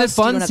But trust. isn't it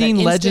fun seeing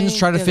legends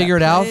try to figure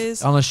it out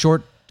on a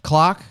short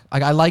clock?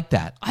 I like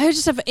that. I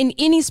just have, in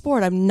any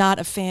sport, I'm not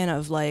a fan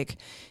of like,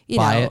 it's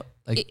the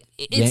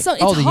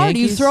hard.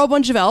 Yankees? You throw a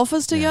bunch of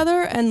alphas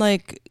together and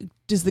like,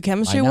 does the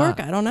chemistry work?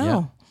 I don't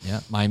know.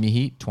 Yeah. Miami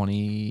Heat,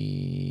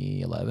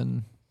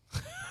 2011,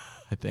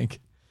 I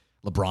think.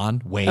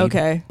 LeBron,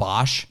 Wade,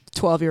 Bosch.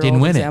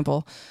 12-year-old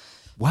example.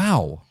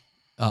 Wow.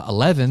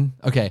 11.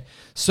 Okay.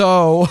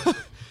 So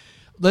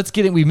let's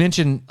get in. We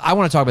mentioned, I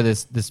want to talk about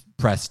this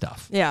press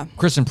stuff. Yeah.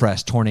 Kristen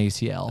Press, torn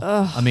ACL.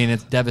 I mean,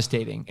 it's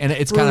devastating. And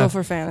it's brutal kind of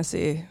for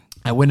fantasy.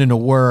 I went into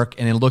work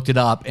and then looked it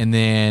up. And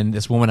then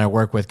this woman I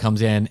work with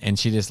comes in and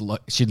she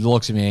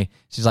looks at me.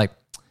 She's like,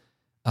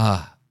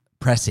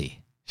 Pressy.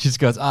 She just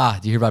goes, do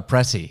you hear about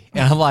Pressy?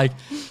 And I'm like,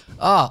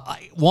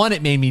 one,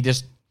 it made me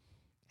just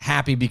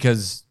happy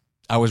because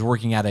I was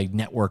working at a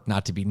network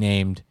not to be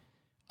named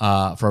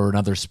for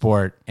another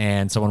sport,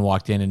 and someone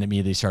walked in and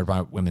immediately started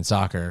about women's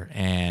soccer,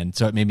 and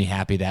so it made me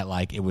happy that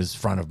like it was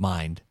front of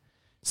mind.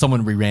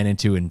 Someone we ran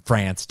into in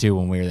France too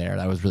when we were there.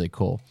 That was really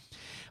cool,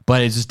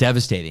 but it's just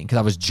devastating because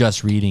I was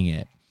just reading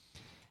it,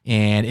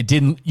 and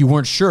you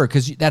weren't sure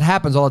because that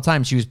happens all the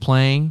time. She was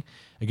playing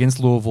against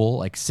Louisville,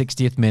 like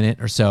 60th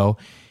minute or so,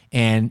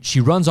 and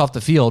she runs off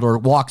the field or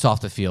walks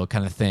off the field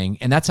kind of thing.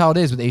 And that's how it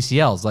is with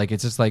ACLs. Like,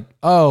 it's just like,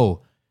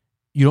 oh,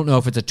 you don't know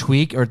if it's a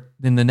tweak, or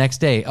then the next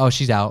day, oh,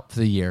 she's out for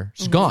the year.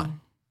 She's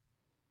gone.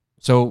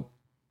 So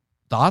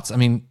thoughts? I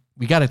mean,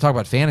 we got to talk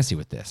about fantasy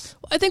with this.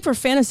 I think for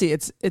fantasy,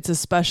 it's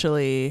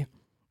especially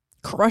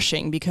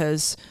crushing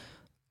because,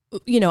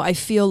 I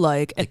feel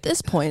like at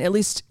this point, at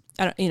least,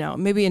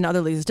 maybe in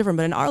other leagues it's different,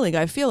 but in our league,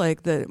 I feel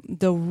like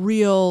the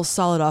real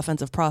solid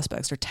offensive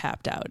prospects are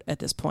tapped out at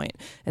this point.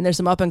 And there's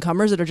some up and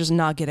comers that are just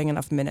not getting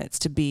enough minutes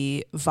to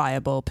be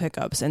viable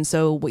pickups. And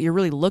so what you're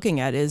really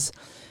looking at is,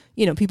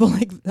 people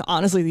like,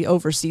 honestly, the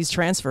overseas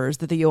transfers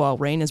that the UL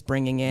Reign is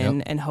bringing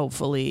in, and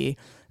hopefully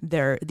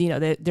they're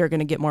going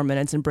to get more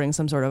minutes and bring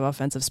some sort of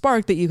offensive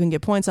spark that you can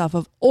get points off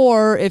of.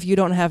 Or if you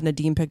don't have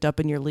Nadim picked up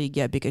in your league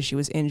yet because she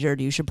was injured,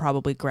 you should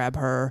probably grab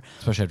her,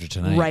 especially after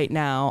tonight, right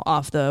now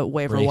off the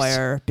waiver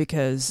wire,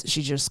 because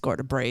she just scored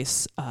a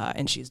brace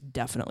and she's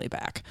definitely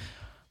back.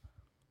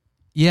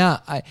 Yeah,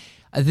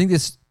 I think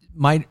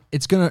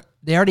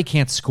they already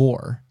can't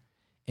score,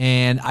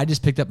 and I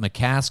just picked up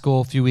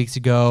McCaskill a few weeks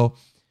ago.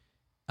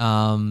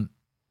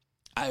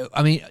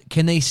 I mean,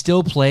 can they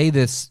still play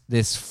this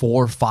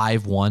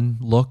 4-5-1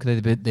 look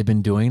that they've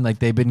been doing? Like,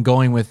 they've been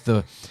going with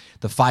the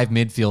five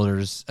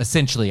midfielders.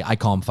 Essentially, I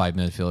call them five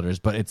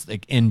midfielders, but it's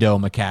like Endo,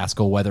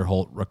 McCaskill,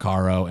 Weatherholt,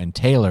 Recaro, and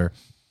Taylor,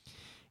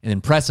 and then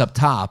press up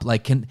top.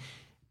 Like, I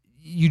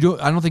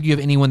don't think you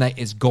have anyone that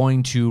is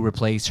going to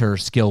replace her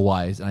skill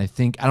wise. And I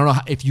don't know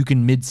if you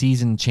can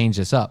mid-season change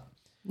this up.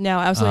 No,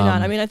 absolutely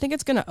not. I mean, I think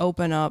it's going to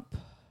open up,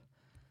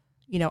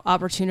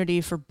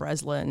 opportunity for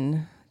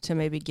Breslin to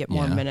maybe get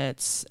more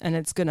minutes, and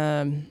it's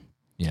gonna.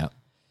 Yeah,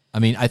 I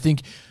mean, I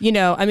think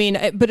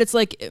but it's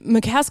like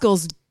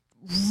McCaskill's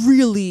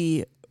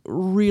really,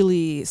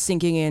 really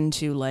sinking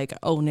into like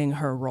owning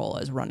her role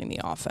as running the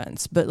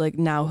offense. But like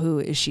now, who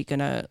is she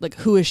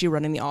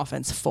running the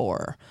offense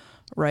for?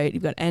 Right,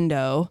 you've got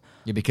Endo.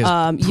 Yeah,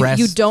 because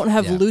you don't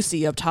have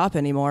Lucy up top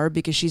anymore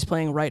because she's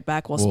playing right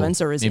back while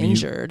Spencer is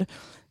injured.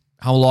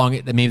 How long?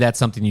 Maybe that's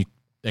something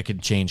that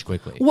could change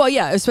quickly. Well,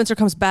 yeah, if Spencer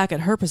comes back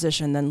at her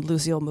position, then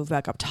Lucy will move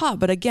back up top.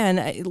 But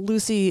again,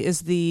 Lucy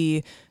is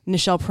the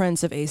Nichelle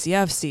Prince of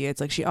ACFC.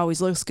 It's like she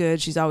always looks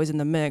good. She's always in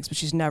the mix, but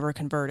she's never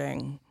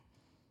converting.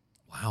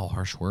 Wow,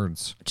 harsh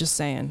words. Just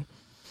saying.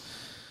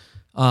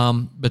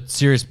 But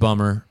serious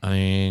bummer. I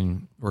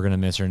mean, we're going to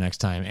miss her next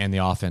time, and the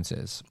offense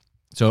is.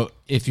 So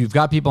if you've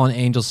got people in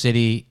Angel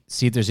City,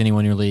 see if there's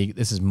anyone in your league.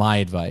 This is my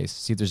advice.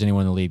 See if there's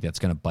anyone in the league that's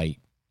going to bite.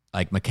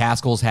 Like,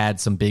 McCaskill's had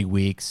some big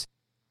weeks.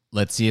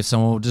 Let's see if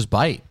someone will just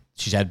bite.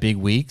 She's had big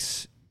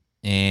weeks,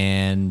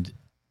 and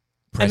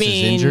Press is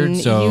injured.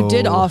 So you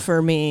did offer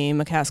me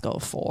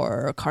McCaskill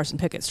for Carson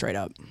Pickett straight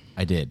up.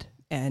 I did.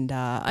 And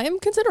I am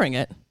considering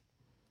it.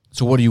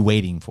 So what are you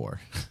waiting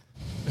for?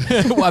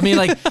 Well, I mean,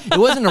 like, it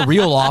wasn't a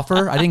real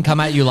offer. I didn't come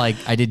at you like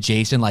I did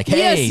Jason, like, hey.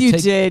 Yes, you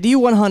did. You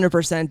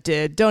 100%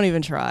 did. Don't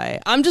even try.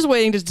 I'm just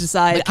waiting to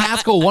decide.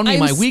 McCaskill won me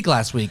my week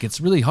last week.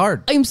 It's really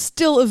hard. I'm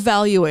still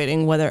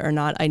evaluating whether or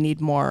not I need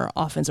more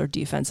offense or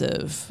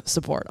defensive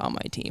support on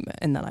my team,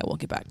 and then I will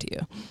get back to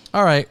you.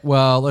 All right.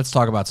 Well, let's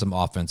talk about some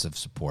offensive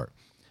support.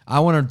 I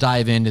want to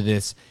dive into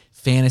this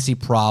fantasy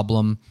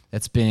problem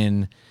that's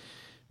been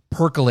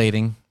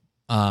percolating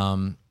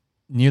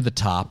near the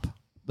top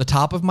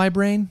of my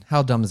brain.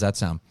 How dumb does that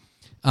sound?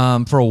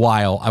 For a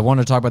while, I want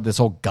to talk about this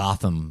whole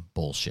Gotham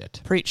bullshit.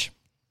 Preach.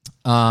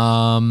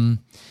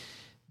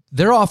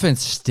 Their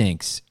offense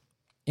stinks.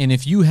 And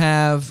if you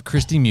have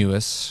Christy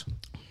Mewis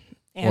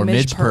and or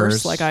Midge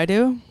Purse like I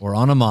do, or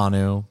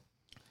Anamanu,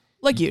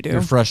 like you do,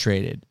 you're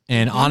frustrated.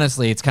 And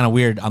honestly, it's kind of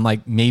weird. I'm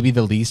like maybe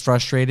the least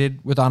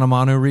frustrated with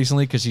Anamanu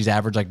recently because she's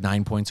averaged like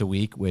 9 points a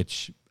week,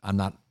 which I'm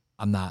not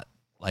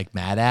like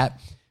mad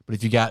at. But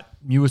if you got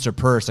Mewis or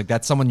Purse, like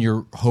that's someone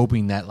you're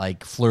hoping that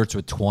like flirts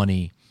with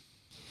 20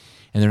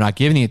 and they're not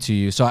giving it to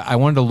you. So I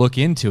wanted to look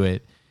into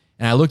it,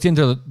 and I looked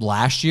into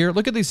last year.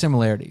 Look at these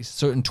similarities.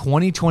 So in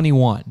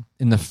 2021,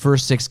 in the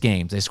first 6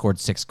 games, they scored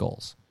 6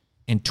 goals.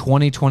 In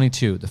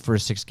 2022, the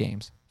first 6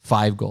 games,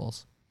 5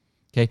 goals.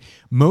 Okay.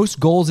 Most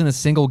goals in a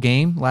single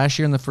game last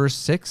year in the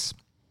first 6,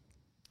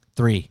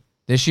 3.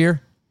 This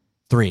year,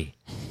 3.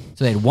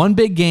 So they had one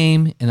big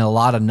game and a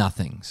lot of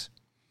nothings.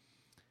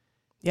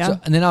 Yeah.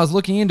 So, and then I was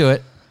looking into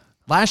it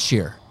last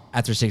year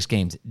after 6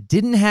 games.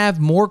 Didn't have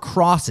more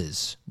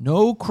crosses.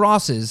 No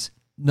crosses.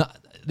 No,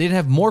 they didn't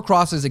have more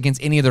crosses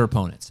against any of their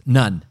opponents.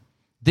 None.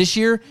 This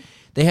year,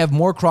 they have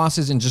more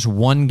crosses in just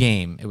one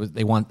game. It was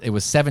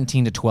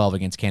 17-12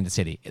 against Kansas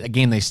City. A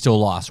game they still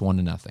lost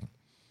 1-0.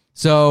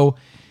 So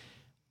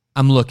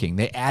I'm looking.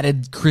 They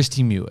added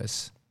Christy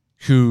Mewis,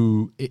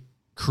 who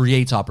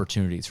creates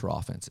opportunities for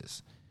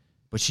offenses,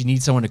 but she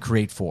needs someone to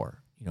create for.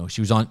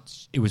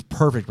 It was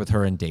perfect with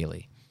her and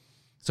Daly.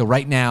 So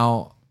right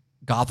now,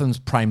 Gotham's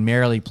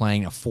primarily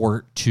playing a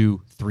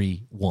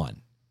 4-2-3-1,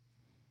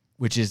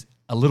 which is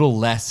a little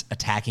less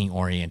attacking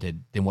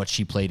oriented than what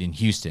she played in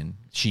Houston,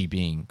 she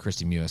being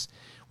Christy Mewis,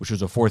 which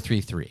was a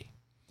 4-3-3.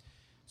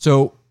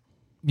 So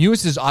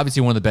Mewis is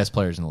obviously one of the best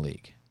players in the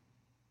league.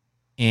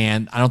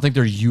 And I don't think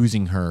they're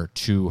using her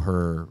to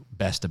her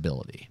best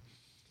ability.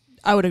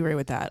 I would agree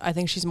with that. I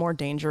think she's more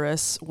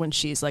dangerous when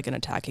she's like an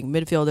attacking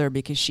midfielder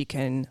because she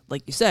can,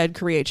 like you said,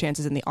 create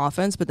chances in the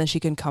offense, but then she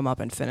can come up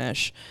and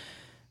finish.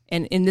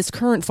 And in this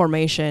current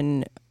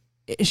formation,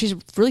 she's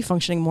really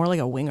functioning more like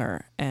a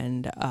winger.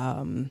 And,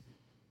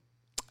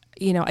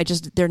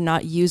 they're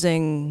not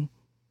using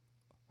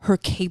her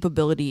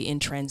capability in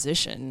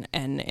transition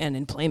and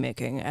in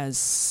playmaking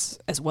as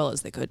well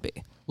as they could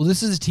be. Well,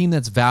 this is a team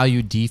that's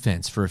valued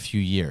defense for a few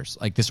years.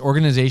 Like, this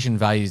organization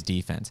values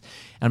defense.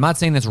 And I'm not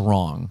saying that's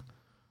wrong.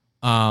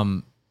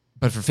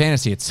 But for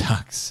fantasy, it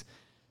sucks.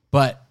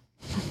 But,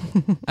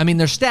 I mean,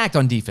 they're stacked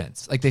on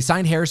defense. Like, they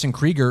signed Harrison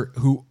Krieger,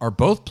 who are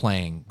both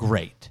playing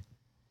great,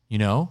 you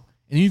know?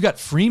 And you've got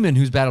Freeman,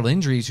 who's battled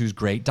injuries, who's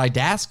great,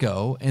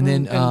 Didasco, and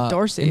then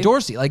Dorsey. And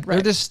Dorsey. Like, Right.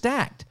 they're just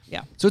stacked.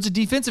 Yeah. So it's a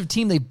defensive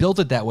team. They built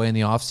it that way in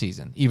the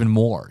offseason, even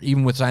more,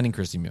 even with signing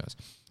Christy Mewis.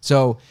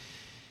 So,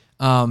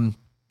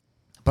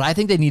 but I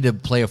think they need to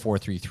play a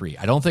 4-3-3.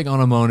 I don't think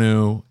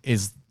Onumonu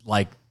is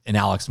like an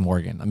Alex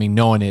Morgan. I mean,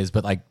 no one is,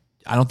 but like,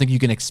 I don't think you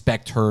can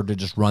expect her to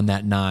just run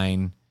that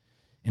 9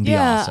 and be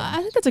awesome.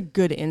 I think that's a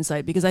good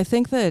insight because I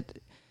think that,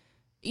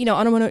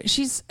 Onumonu,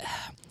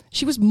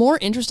 she was more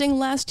interesting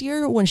last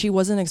year when she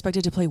wasn't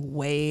expected to play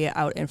way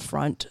out in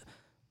front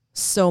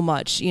so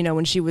much,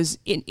 when she was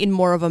in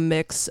more of a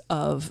mix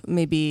of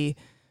maybe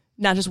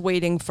not just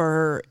waiting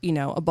for,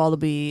 a ball to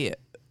be,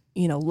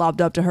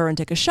 lobbed up to her and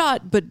take a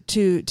shot, but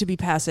to be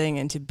passing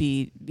and to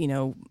be,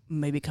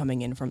 maybe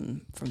coming in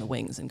from the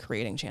wings and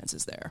creating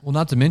chances there. Well,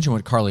 not to mention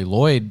what Carly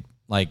Lloyd,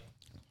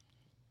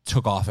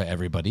 took off at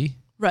everybody.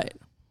 Right.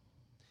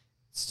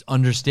 It's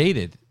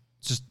understated.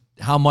 It's just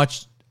how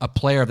much a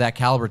player of that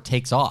caliber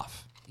takes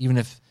off. Even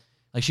if,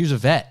 she was a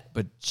vet,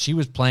 but she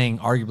was playing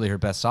arguably her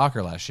best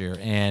soccer last year,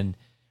 and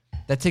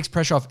that takes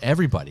pressure off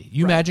everybody.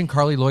 You imagine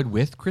Carly Lloyd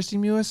with Christy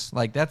Mewis?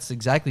 That's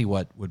exactly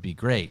what would be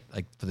great,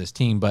 for this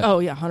team. But oh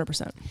yeah,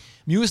 100%.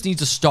 Mewis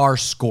needs a star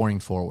scoring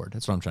forward.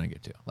 That's what I'm trying to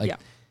get to.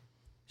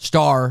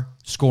 Star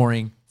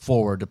scoring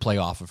forward to play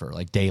off of her,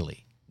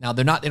 daily. Now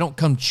they don't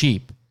come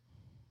cheap,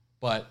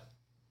 but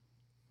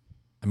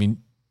I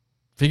mean,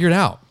 figure it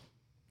out.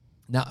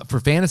 Now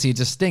for fantasy, it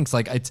just stinks.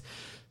 It's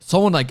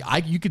someone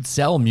you could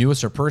sell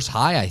Mewis or Purse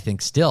high. I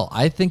think still.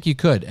 I think you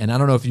could, and I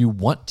don't know if you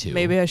want to.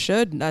 Maybe I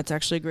should. That's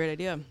actually a great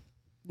idea.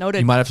 Noted.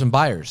 You might have some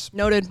buyers.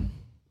 Noted.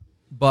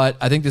 But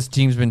I think this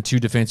team's been too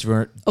defensive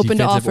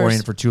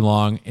oriented for too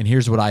long. And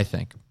here's what I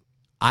think.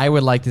 I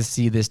would like to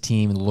see this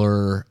team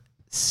lure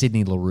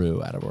Sydney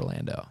Leroux out of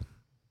Orlando.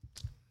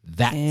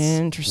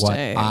 That's what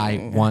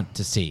I want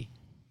to see.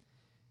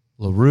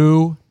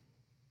 Leroux,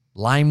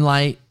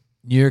 limelight,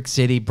 New York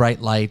City,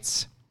 bright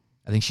lights.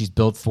 I think she's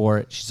built for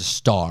it. She's a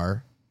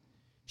star.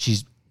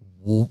 She's,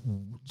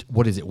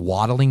 what is it,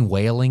 waddling,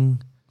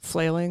 wailing?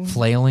 Flailing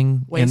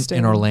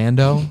in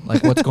Orlando.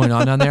 What's going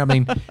on down there? I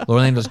mean,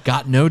 Orlando's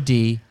got no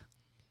D.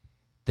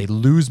 They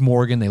lose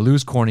Morgan. They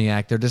lose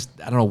Korniak. They're just,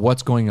 I don't know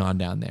what's going on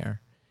down there.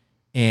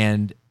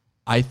 And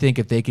I think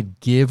if they could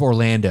give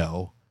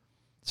Orlando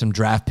some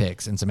draft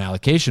picks and some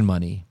allocation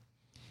money,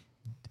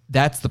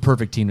 that's the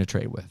perfect team to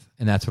trade with.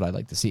 And that's what I'd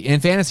like to see. And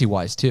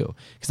fantasy-wise, too.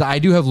 Because I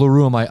do have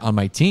Leroux on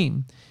my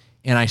team,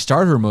 and I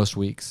start her most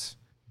weeks.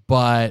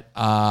 But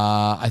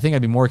I think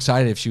I'd be more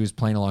excited if she was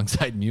playing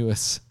alongside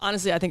Mewis.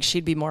 Honestly, I think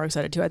she'd be more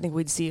excited too. I think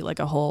we'd see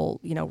a whole,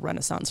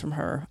 renaissance from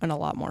her and a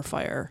lot more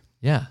fire.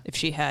 Yeah. If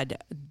she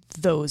had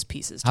those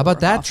pieces. How about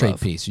that trade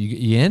piece?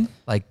 You in?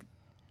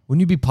 Wouldn't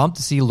you be pumped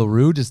to see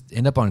Leroux just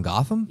end up on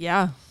Gotham?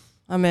 Yeah,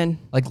 I'm in.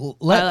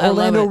 Let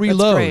Orlando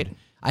reload.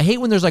 I hate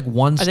when there's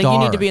one star. I think you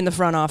need to be in the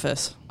front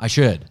office. I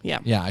should. Yeah.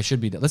 Yeah, I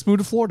should be there. Let's move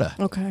to Florida.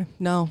 Okay.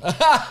 No.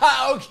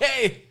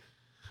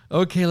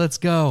 Okay, let's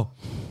go.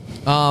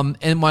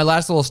 And my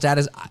last little stat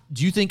is,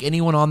 do you think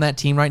anyone on that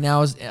team right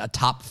now is a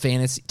top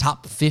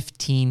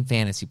 15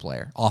 fantasy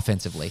player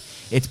offensively?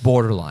 It's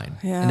borderline.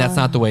 Yeah. And that's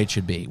not the way it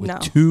should be with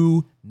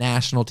 2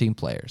 national team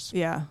players.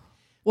 Yeah.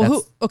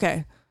 Well,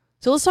 okay.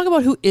 So let's talk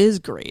about who is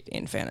great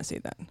in fantasy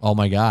then. Oh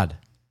my God.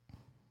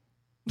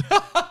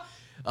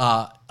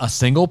 A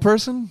single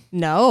person?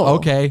 No.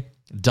 Okay.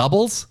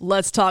 Doubles?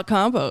 Let's talk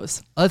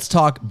combos. Let's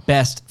talk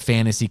best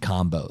fantasy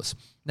combos.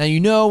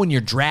 Now, when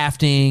you're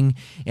drafting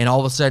and all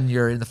of a sudden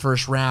you're in the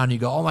first round, you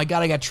go, oh my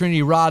God, I got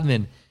Trinity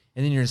Rodman.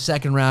 And then you're in the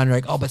second round, you're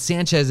like, oh, but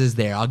Sanchez is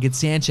there. I'll get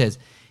Sanchez.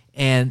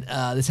 And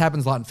this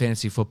happens a lot in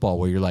fantasy football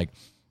where you're like,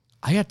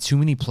 I got too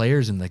many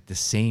players in the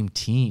same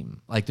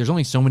team. There's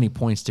only so many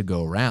points to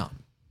go around.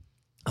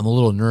 I'm a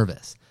little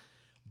nervous.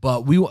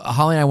 But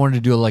Holly and I wanted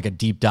to do a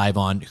deep dive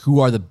on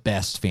who are the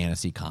best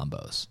fantasy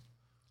combos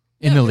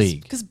in the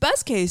league. Because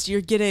best case,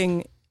 you're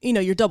getting,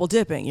 you're double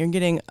dipping. You're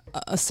getting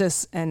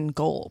assists and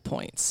goal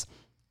points.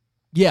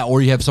 Yeah,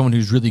 or you have someone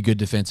who's really good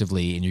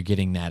defensively, and you're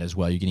getting that as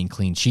well. You're getting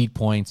clean sheet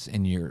points,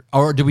 and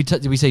or did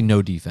we say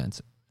no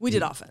defense? We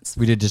did offense.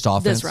 We did just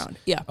offense this round.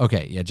 Yeah.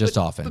 Okay. Yeah, just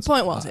offense. But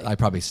point well taken. I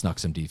probably snuck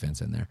some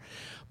defense in there,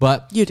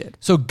 but you did.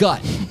 So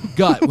gut.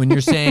 When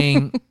you're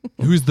saying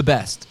who's the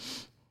best.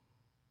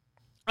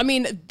 I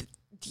mean,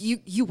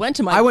 You went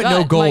to my. I went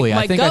gut. no goalie.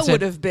 My I think gut I said,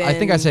 would have been. I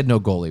think I said no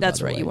goalie. That's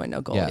by the right. way. You went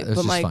no goalie. Yeah, it was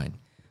but just fine.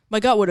 My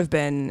gut would have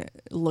been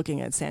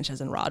looking at Sanchez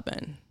and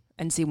Rodman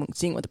and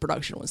seeing what the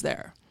production was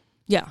there.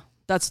 Yeah,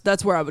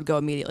 that's where I would go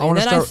immediately. And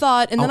then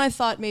I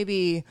thought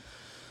maybe,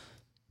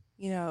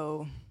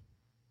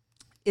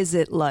 is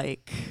it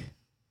like?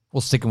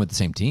 Well, sticking with the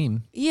same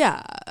team.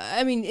 Yeah,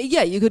 I mean,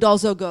 yeah, you could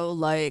also go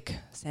like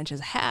Sanchez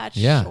Hatch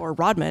or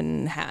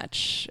Rodman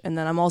Hatch, and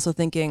then I'm also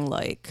thinking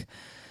like,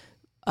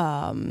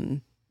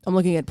 I'm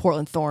looking at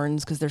Portland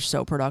Thorns because they're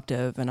so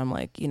productive, and I'm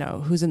like,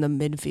 who's in the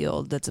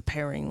midfield that's a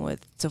pairing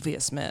with Sophia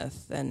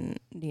Smith, and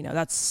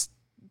that's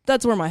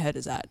where my head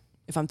is at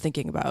if I'm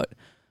thinking about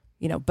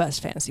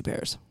best fantasy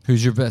pairs.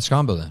 Who's your best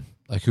combo then?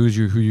 Like who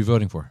you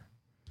voting for?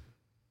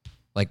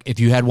 Like if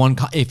you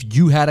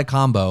had a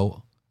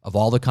combo of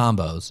all the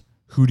combos,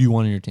 who do you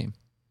want on your team?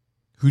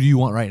 Who do you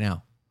want right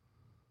now?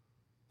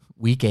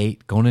 Week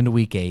 8, going into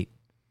week 8,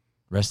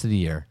 rest of the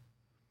year.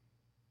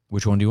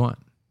 Which one do you want?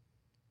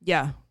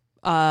 Yeah.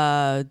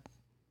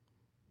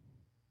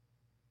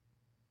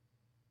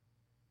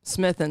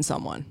 Smith and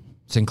someone.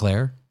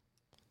 Sinclair?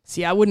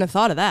 See, I wouldn't have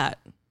thought of that.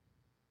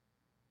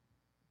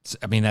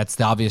 I mean, that's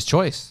the obvious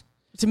choice.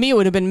 To me, it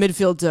would have been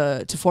midfield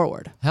to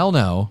forward. Hell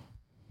no.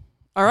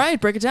 All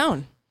right, break it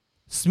down.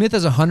 Smith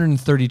has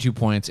 132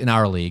 points in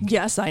our league.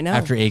 Yes, I know.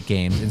 After 8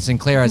 games, and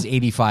Sinclair has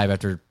 85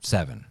 after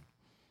 7.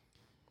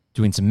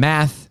 Doing some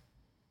math,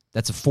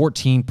 that's a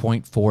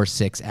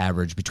 14.46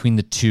 average between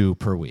the two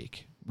per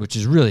week, which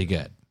is really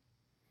good.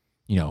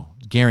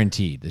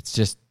 Guaranteed. It's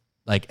just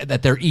like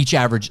that they're each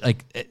average,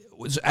 like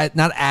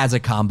not as a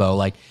combo.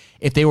 Like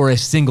if they were a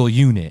single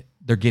unit,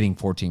 they're getting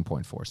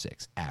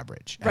 14.46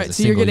 average. Right.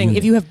 So you're getting, unit.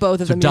 If you have both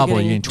of them, you're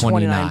getting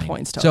 29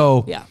 points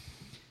total. So yeah,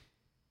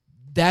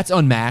 that's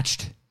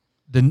unmatched.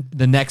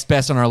 The next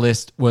best on our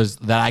list was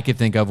that I could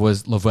think of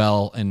was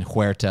Lavelle and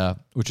Huerta,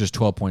 which was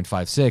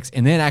 12.56.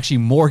 And then actually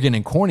Morgan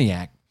and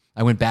Korniak.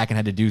 I went back and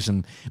had to do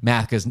some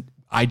math because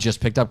I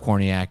just picked up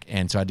Korniak,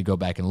 and so I had to go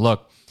back and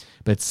look.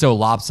 But it's so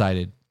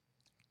lopsided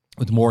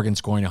with Morgan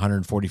scoring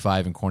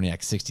 145 and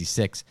Korniak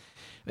 66.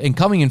 And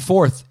coming in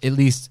fourth, at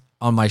least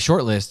on my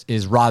short list,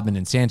 is Rodman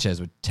and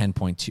Sanchez with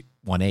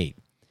 10.18.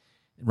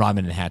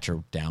 Rodman and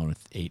Hatcher down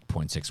with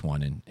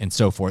 8.61 and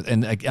so forth.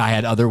 And I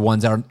had other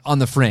ones that are on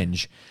the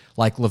fringe,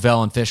 like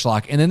Lavelle and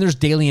Fishlock. And then there's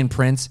Dalian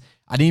Prince.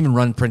 I didn't even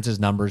run Prince's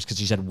numbers because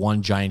he's had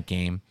one giant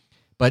game.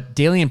 But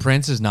Dalian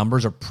Prince's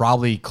numbers are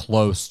probably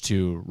close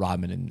to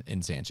Rodman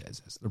and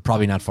Sanchez's. They're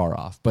probably not far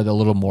off, but a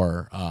little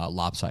more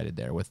lopsided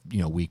there with,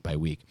 week by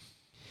week.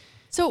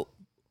 So,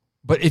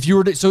 but if you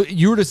were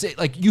to say,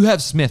 like, you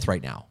have Smith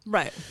right now.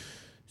 Right.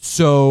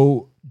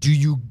 So do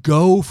you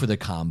go for the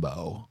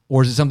combo,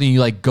 or is it something you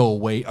like go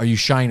away? Are you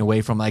shying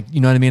away from, like,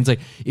 you know what I mean? It's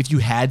like if you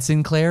had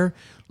Sinclair,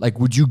 like,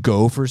 would you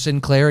go for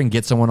Sinclair and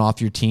get someone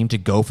off your team to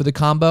go for the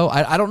combo?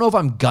 I don't know if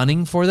I'm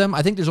gunning for them.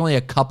 I think there's only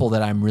a couple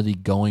that I'm really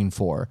going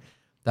for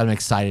that I'm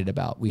excited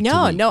about week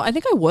to week. No, I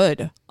think I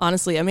would,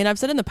 honestly. I mean, I've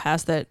said in the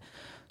past that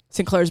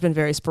Sinclair's been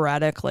very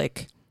sporadic.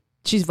 Like,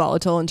 she's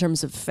volatile in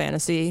terms of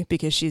fantasy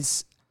because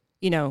she's,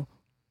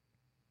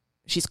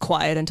 she's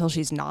quiet until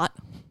she's not.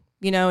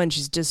 And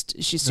she's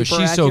super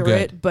accurate, so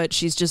good. But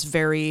she's just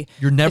very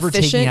You're never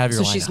efficient, taking out of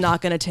your so lineup. she's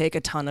not going to take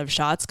a ton of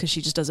shots because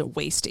she just doesn't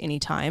waste any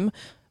time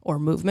or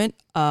movement.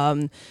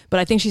 But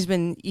I think she's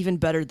been even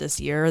better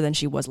this year than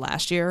she was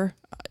last year,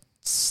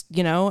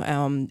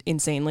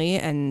 insanely.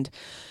 And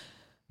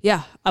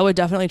yeah, I would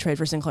definitely trade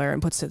for Sinclair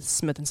and put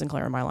Smith and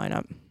Sinclair in my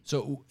lineup.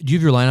 So do you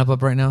have your lineup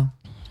up right now?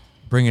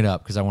 Bring it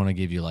up because I want to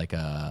give you like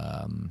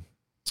a...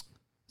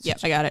 yeah,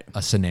 I got it.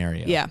 A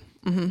scenario. Yeah.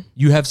 Mm-hmm.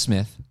 You have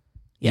Smith.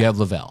 Yeah. You have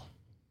Lavelle.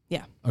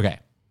 Yeah. Okay.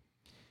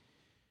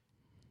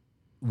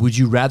 Would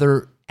you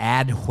rather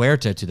add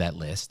Huerta to that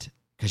list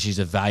because she's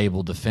a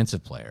valuable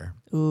defensive player?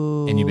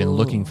 Ooh. And you've been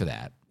looking for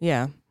that?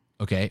 Yeah.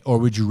 Okay. Or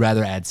would you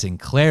rather add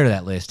Sinclair to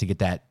that list to get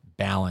that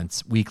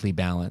balance, weekly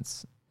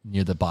balance,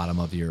 near the bottom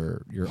of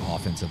your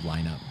offensive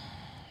lineup?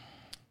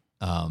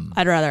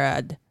 I'd rather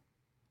add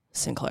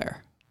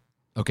Sinclair.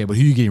 Okay, but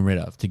who are you getting rid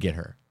of to get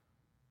her?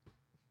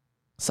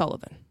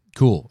 Sullivan.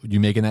 Cool. You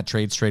making that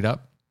trade straight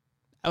up?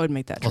 I would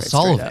make that trade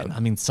Sullivan. straight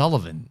up.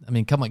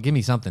 Sullivan. Come on, give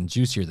me something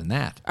juicier than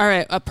that. All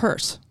right, a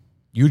Purse.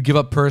 You would give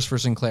up Purse for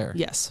Sinclair?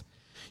 Yes.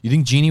 You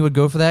think Jeannie would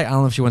go for that? I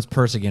don't know if she wants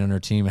Purse again on her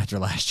team after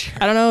last year.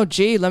 I don't know.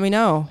 Gee, let me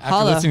know.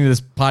 After listening to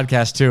this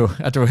podcast, too,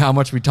 after how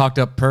much we talked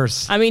up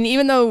Purse. I mean,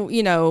 even though,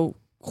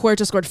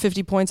 Huerta scored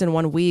 50 points in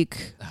 1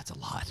 week. That's a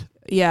lot.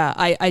 Yeah,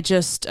 I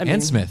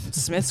mean, Smith.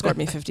 Smith scored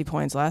me 50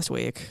 points last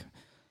week.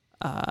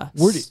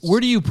 Where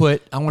do you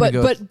put? I want to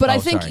go. But I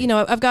think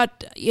I've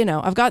got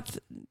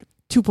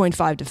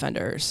 2.5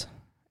 defenders,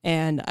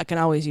 and I can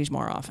always use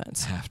more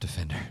offense. Half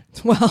defender.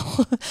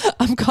 Well,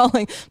 I'm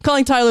calling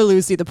Tyler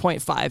Lucy the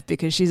 0.5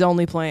 because she's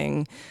only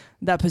playing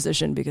that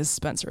position because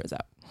Spencer is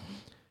out.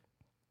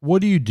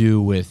 What do you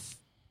do with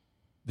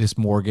this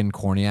Morgan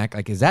Korniak?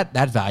 Like, is that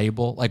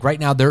valuable? Like right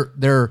now,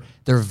 their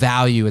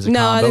value as a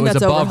combo I think is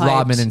that's above overhyped.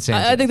 Rodman and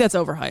Sanchez. I think that's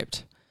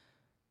overhyped.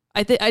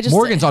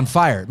 Morgan's on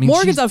fire.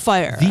 Morgan's on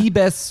fire. The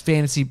best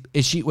fantasy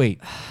is she? Wait,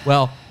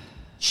 well,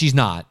 She's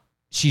not.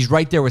 She's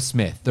right there with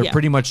Smith. They're Yeah.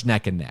 pretty much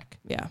neck and neck.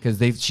 Yeah. Because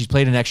she's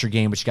played an extra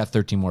game, but she got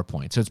 13 more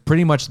points. So it's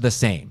pretty much the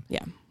same. Yeah.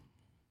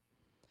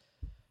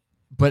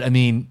 But I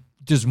mean,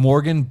 does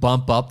Morgan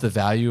bump up the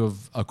value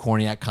of a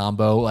Korniak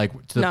combo like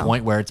to the No.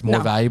 point where it's more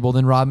No. valuable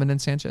than Rodman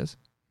and Sanchez?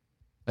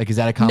 Like, is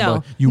that a combo?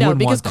 No, You no, wouldn't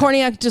because want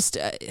that. Korniak just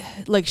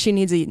like she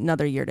needs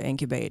another year to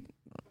incubate.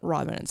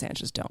 Rodman and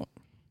Sanchez don't.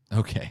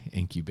 Okay,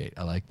 incubate.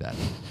 I like that.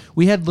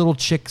 We had little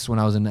chicks when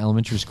I was in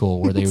elementary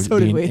school where they were So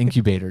did doing we.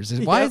 incubators.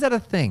 Why Yep. is that a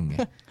thing?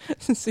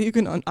 So you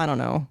can, I don't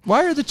know,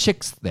 Why are the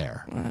chicks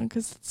there?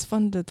 because it's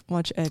fun to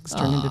watch eggs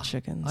turn into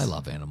chickens. I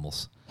love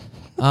animals.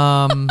 You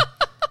want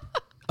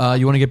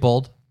to get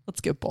bold?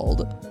 Let's get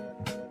bold.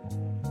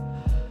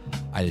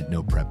 I did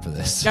no prep for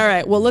this. All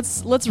right. Well,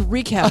 let's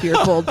recap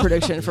your bold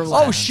prediction from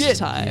last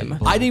time.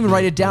 I didn't even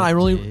write it down.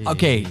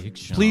 Okay,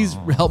 please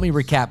help me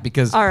recap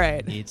because All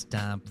right. It's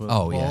time for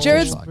Oh, yeah.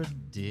 Jared's-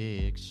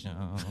 prediction.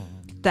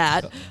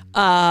 That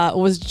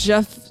was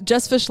Jess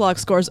Fishlock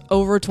scores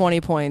over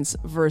 20 points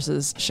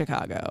versus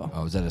Chicago.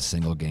 Oh, was that a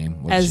single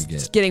game? What did As she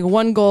get? getting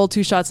 1 goal,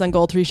 2 shots on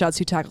goal, 3 shots,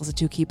 2 tackles, and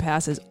 2 key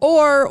passes,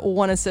 or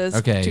 1 assist,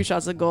 Okay. 2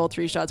 shots on goal,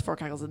 3 shots, 4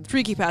 tackles, and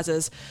 3 key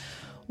passes.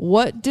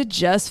 What did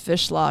Jess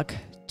Fishlock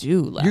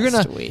do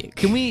last week?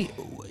 Can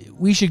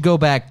we should go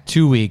back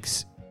 2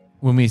 weeks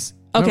when we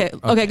Okay,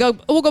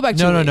 we'll go back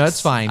 2 weeks. No,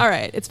 it's fine. All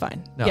right, it's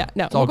fine. No, yeah,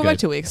 no, it's all we'll go back good.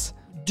 2 weeks.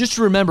 Just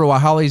to remember why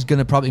Holly's going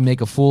to probably make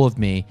a fool of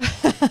me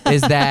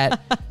is that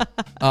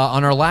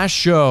on our last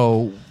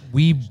show,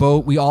 we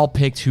all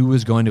picked who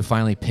was going to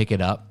finally pick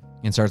it up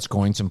and start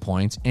scoring some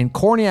points. And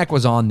Korniak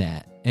was on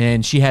that,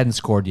 and she hadn't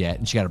scored yet,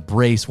 and she got a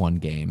brace one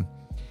game.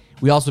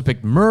 We also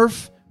picked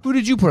Murph. Who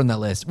did you put on that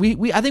list?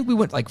 I think we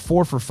went like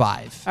 4 for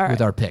 5 All right.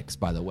 with our picks,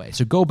 by the way.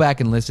 So go back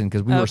and listen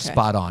because we were Okay.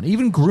 spot on.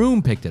 Even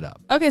Groom picked it up.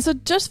 Okay, so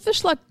Jess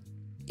Fishlock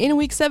in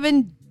week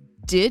 7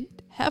 did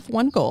have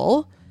 1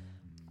 goal,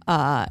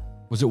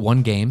 Was it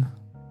one game?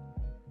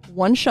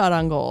 1 shot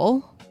on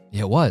goal,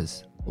 Yeah, it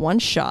was. 1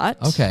 shot.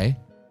 Okay.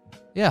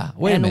 Yeah.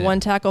 Wait a and minute. 1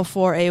 tackle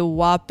for a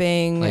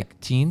whopping Like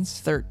teens?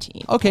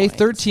 13. Okay, points.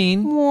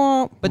 13.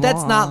 Womp, But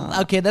that's womp. not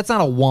okay. That's not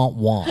a womp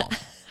womp.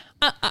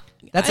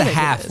 That's I a think it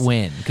half is.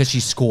 win because she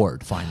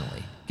scored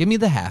finally. Give me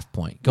the half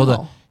point. Go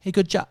No. hey,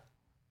 good job.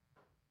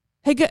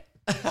 Hey, good.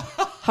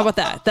 How about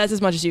that? That's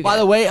as much as you By get.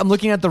 the way, I'm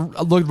looking at the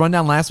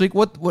rundown last week.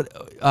 What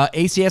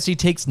ACFC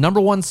takes number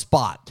 1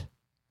 spot.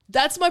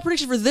 That's my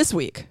prediction for this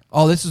week.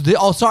 Oh, this is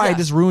sorry, I Yeah.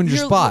 just ruined your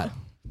You're- spot.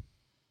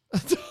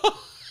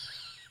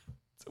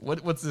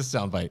 What's this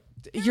soundbite?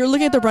 You're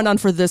looking at the rundown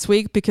for this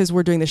week because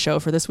we're doing the show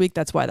for this week.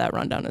 That's why that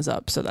rundown is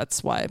up. So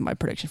that's why my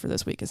prediction for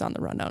this week is on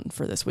the rundown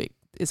for this week,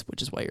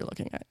 which is what you're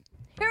looking at.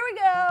 Here we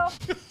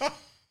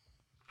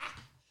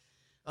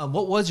go.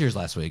 What was yours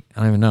last week? I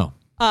don't even know.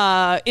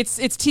 It's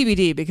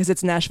TBD because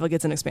it's Nashville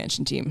gets an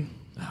expansion team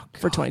Oh,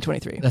 for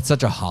 2023. That's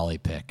such a Holly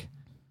pick.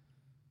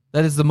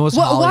 That is the most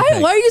Why, Holly why,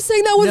 pick. why are you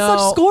saying that with No.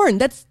 such scorn?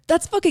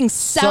 That's fucking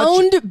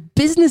sound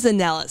business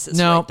analysis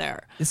No, right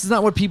there. this is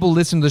not what people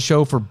listen to the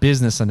show for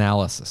business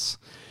analysis.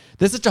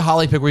 This is such a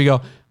Holly pick where you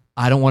go,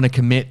 I don't want to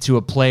commit to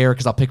a player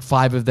because I'll pick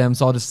 5 of them,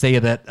 so I'll just say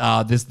that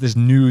this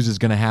news is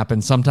going to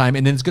happen sometime,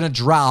 and then it's going to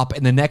drop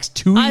in the next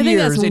 2 I think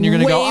years, that's and you're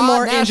going to way go,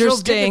 more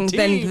Nashville's getting interesting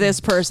a team. than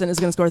this person is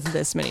going to score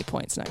this many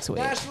points next week.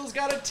 Nashville's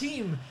got a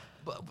team.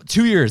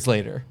 2 years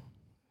later.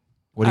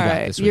 What do All you got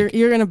right, this week?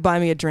 you're going to buy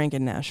me a drink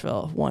in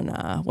Nashville when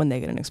they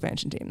get an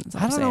expansion team. That's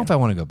all I I'm don't know saying. if I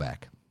want to go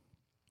back.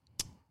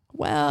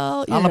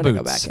 Well, you're On the going to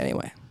go boots. back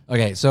anyway.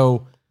 Okay,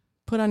 so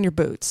Put on your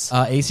boots.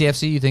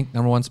 ACFC, you think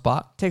number 1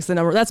 spot? Takes the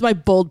number. That's my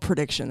bold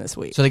prediction this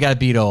week. So they got to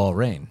beat all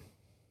rain,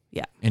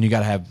 Yeah. and you got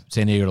to have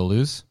San Diego to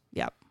lose?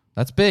 Yeah.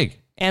 That's big.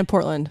 And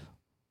Portland.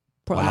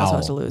 Portland also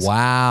has to lose.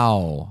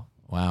 Wow.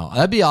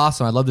 That'd be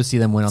awesome. I'd love to see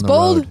them win on the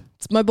Bold. road.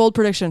 It's my bold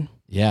prediction.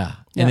 Yeah.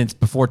 Yeah. And it's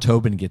before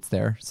Tobin gets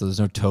there, so there's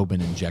no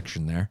Tobin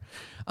injection there.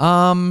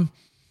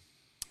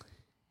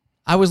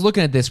 I was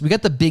looking at this. We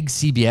got the big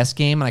CBS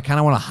game, and I kind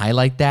of want to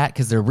highlight that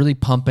because they're really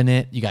pumping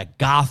it. You got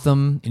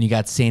Gotham and you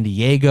got San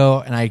Diego,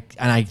 and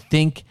I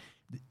think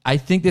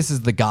this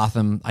is the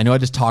Gotham. I know I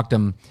just talked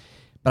them,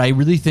 but I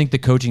really think the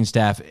coaching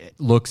staff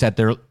looks at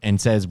their and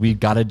says we've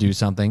got to do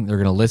something. They're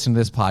going to listen to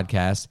this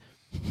podcast.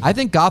 I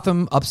think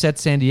Gotham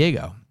upsets San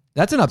Diego.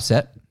 That's an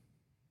upset.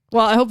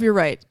 Well, I hope you're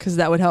right because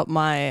that would help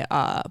my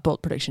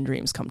bold prediction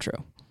dreams come true.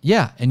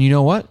 Yeah, and you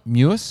know what?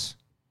 Mewis,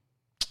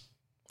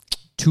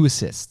 2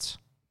 assists.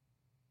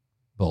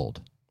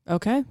 Bold.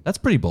 Okay. That's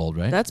pretty bold,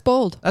 right? That's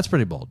bold. That's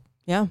pretty bold.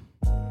 Yeah.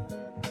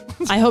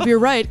 I hope you're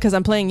right because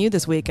I'm playing you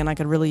this week and I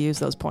could really use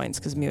those points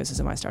because Mewis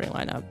is in my starting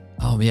lineup.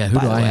 Oh, yeah. Who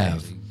By do the I way.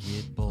 have?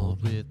 Get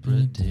bold with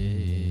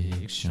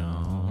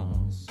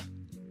predictions.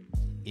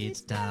 It's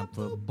time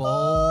for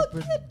bold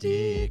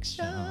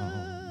predictions.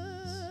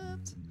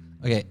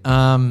 Okay.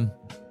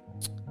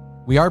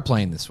 We are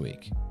playing this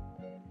week.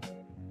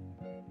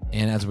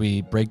 And as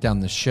we break down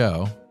the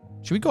show,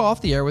 should we go off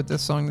the air with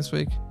this song this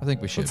week? I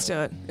think we should. Let's do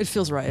it. It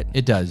feels right.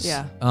 It does.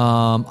 Yeah.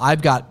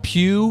 I've got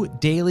Pugh,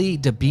 Daly,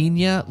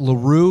 Dabinia,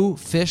 LaRue,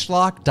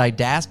 Fishlock,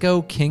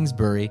 Didasco,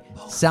 Kingsbury.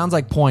 Sounds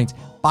like points.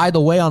 by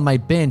the way, on my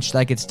bench that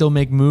I could still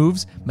make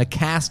moves,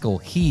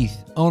 McCaskill,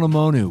 Heath,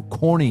 Onomonu,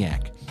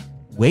 Korniak.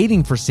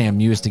 Waiting for Sam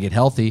Mewis to get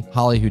healthy.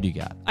 Holly, who do you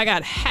got? I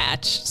got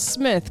Hatch,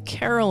 Smith,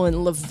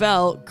 Carolyn,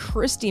 Lavelle,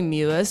 Christy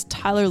Mewis,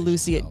 Tyler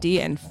Lucy at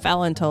D, and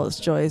Fallon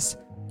Tullis-Joyce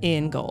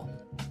in goal.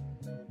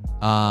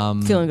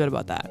 Feeling good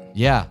about that.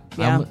 Yeah.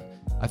 Yeah.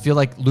 I feel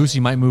like Lucy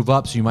might move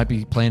up, so you might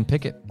be playing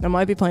Pickett. I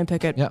might be playing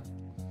Pickett. Yep.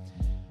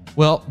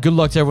 Well, good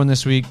luck to everyone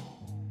this week.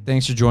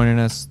 Thanks for joining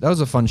us. That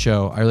was a fun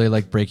show. I really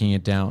like breaking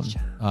it down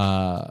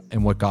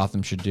and what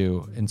Gotham should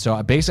do. And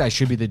so basically I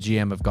should be the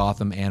GM of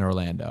Gotham and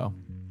Orlando.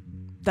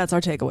 That's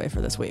our takeaway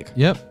for this week.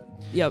 Yep.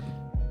 Yep.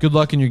 Good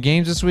luck in your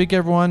games this week,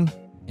 everyone.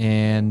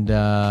 And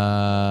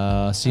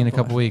see you in a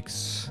couple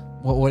weeks.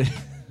 What?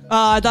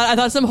 I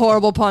thought some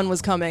horrible pun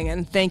was coming,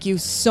 and thank you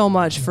so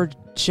much for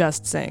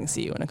just saying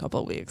see you in a couple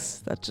of weeks.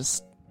 That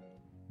just...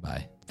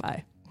 Bye.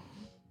 Bye.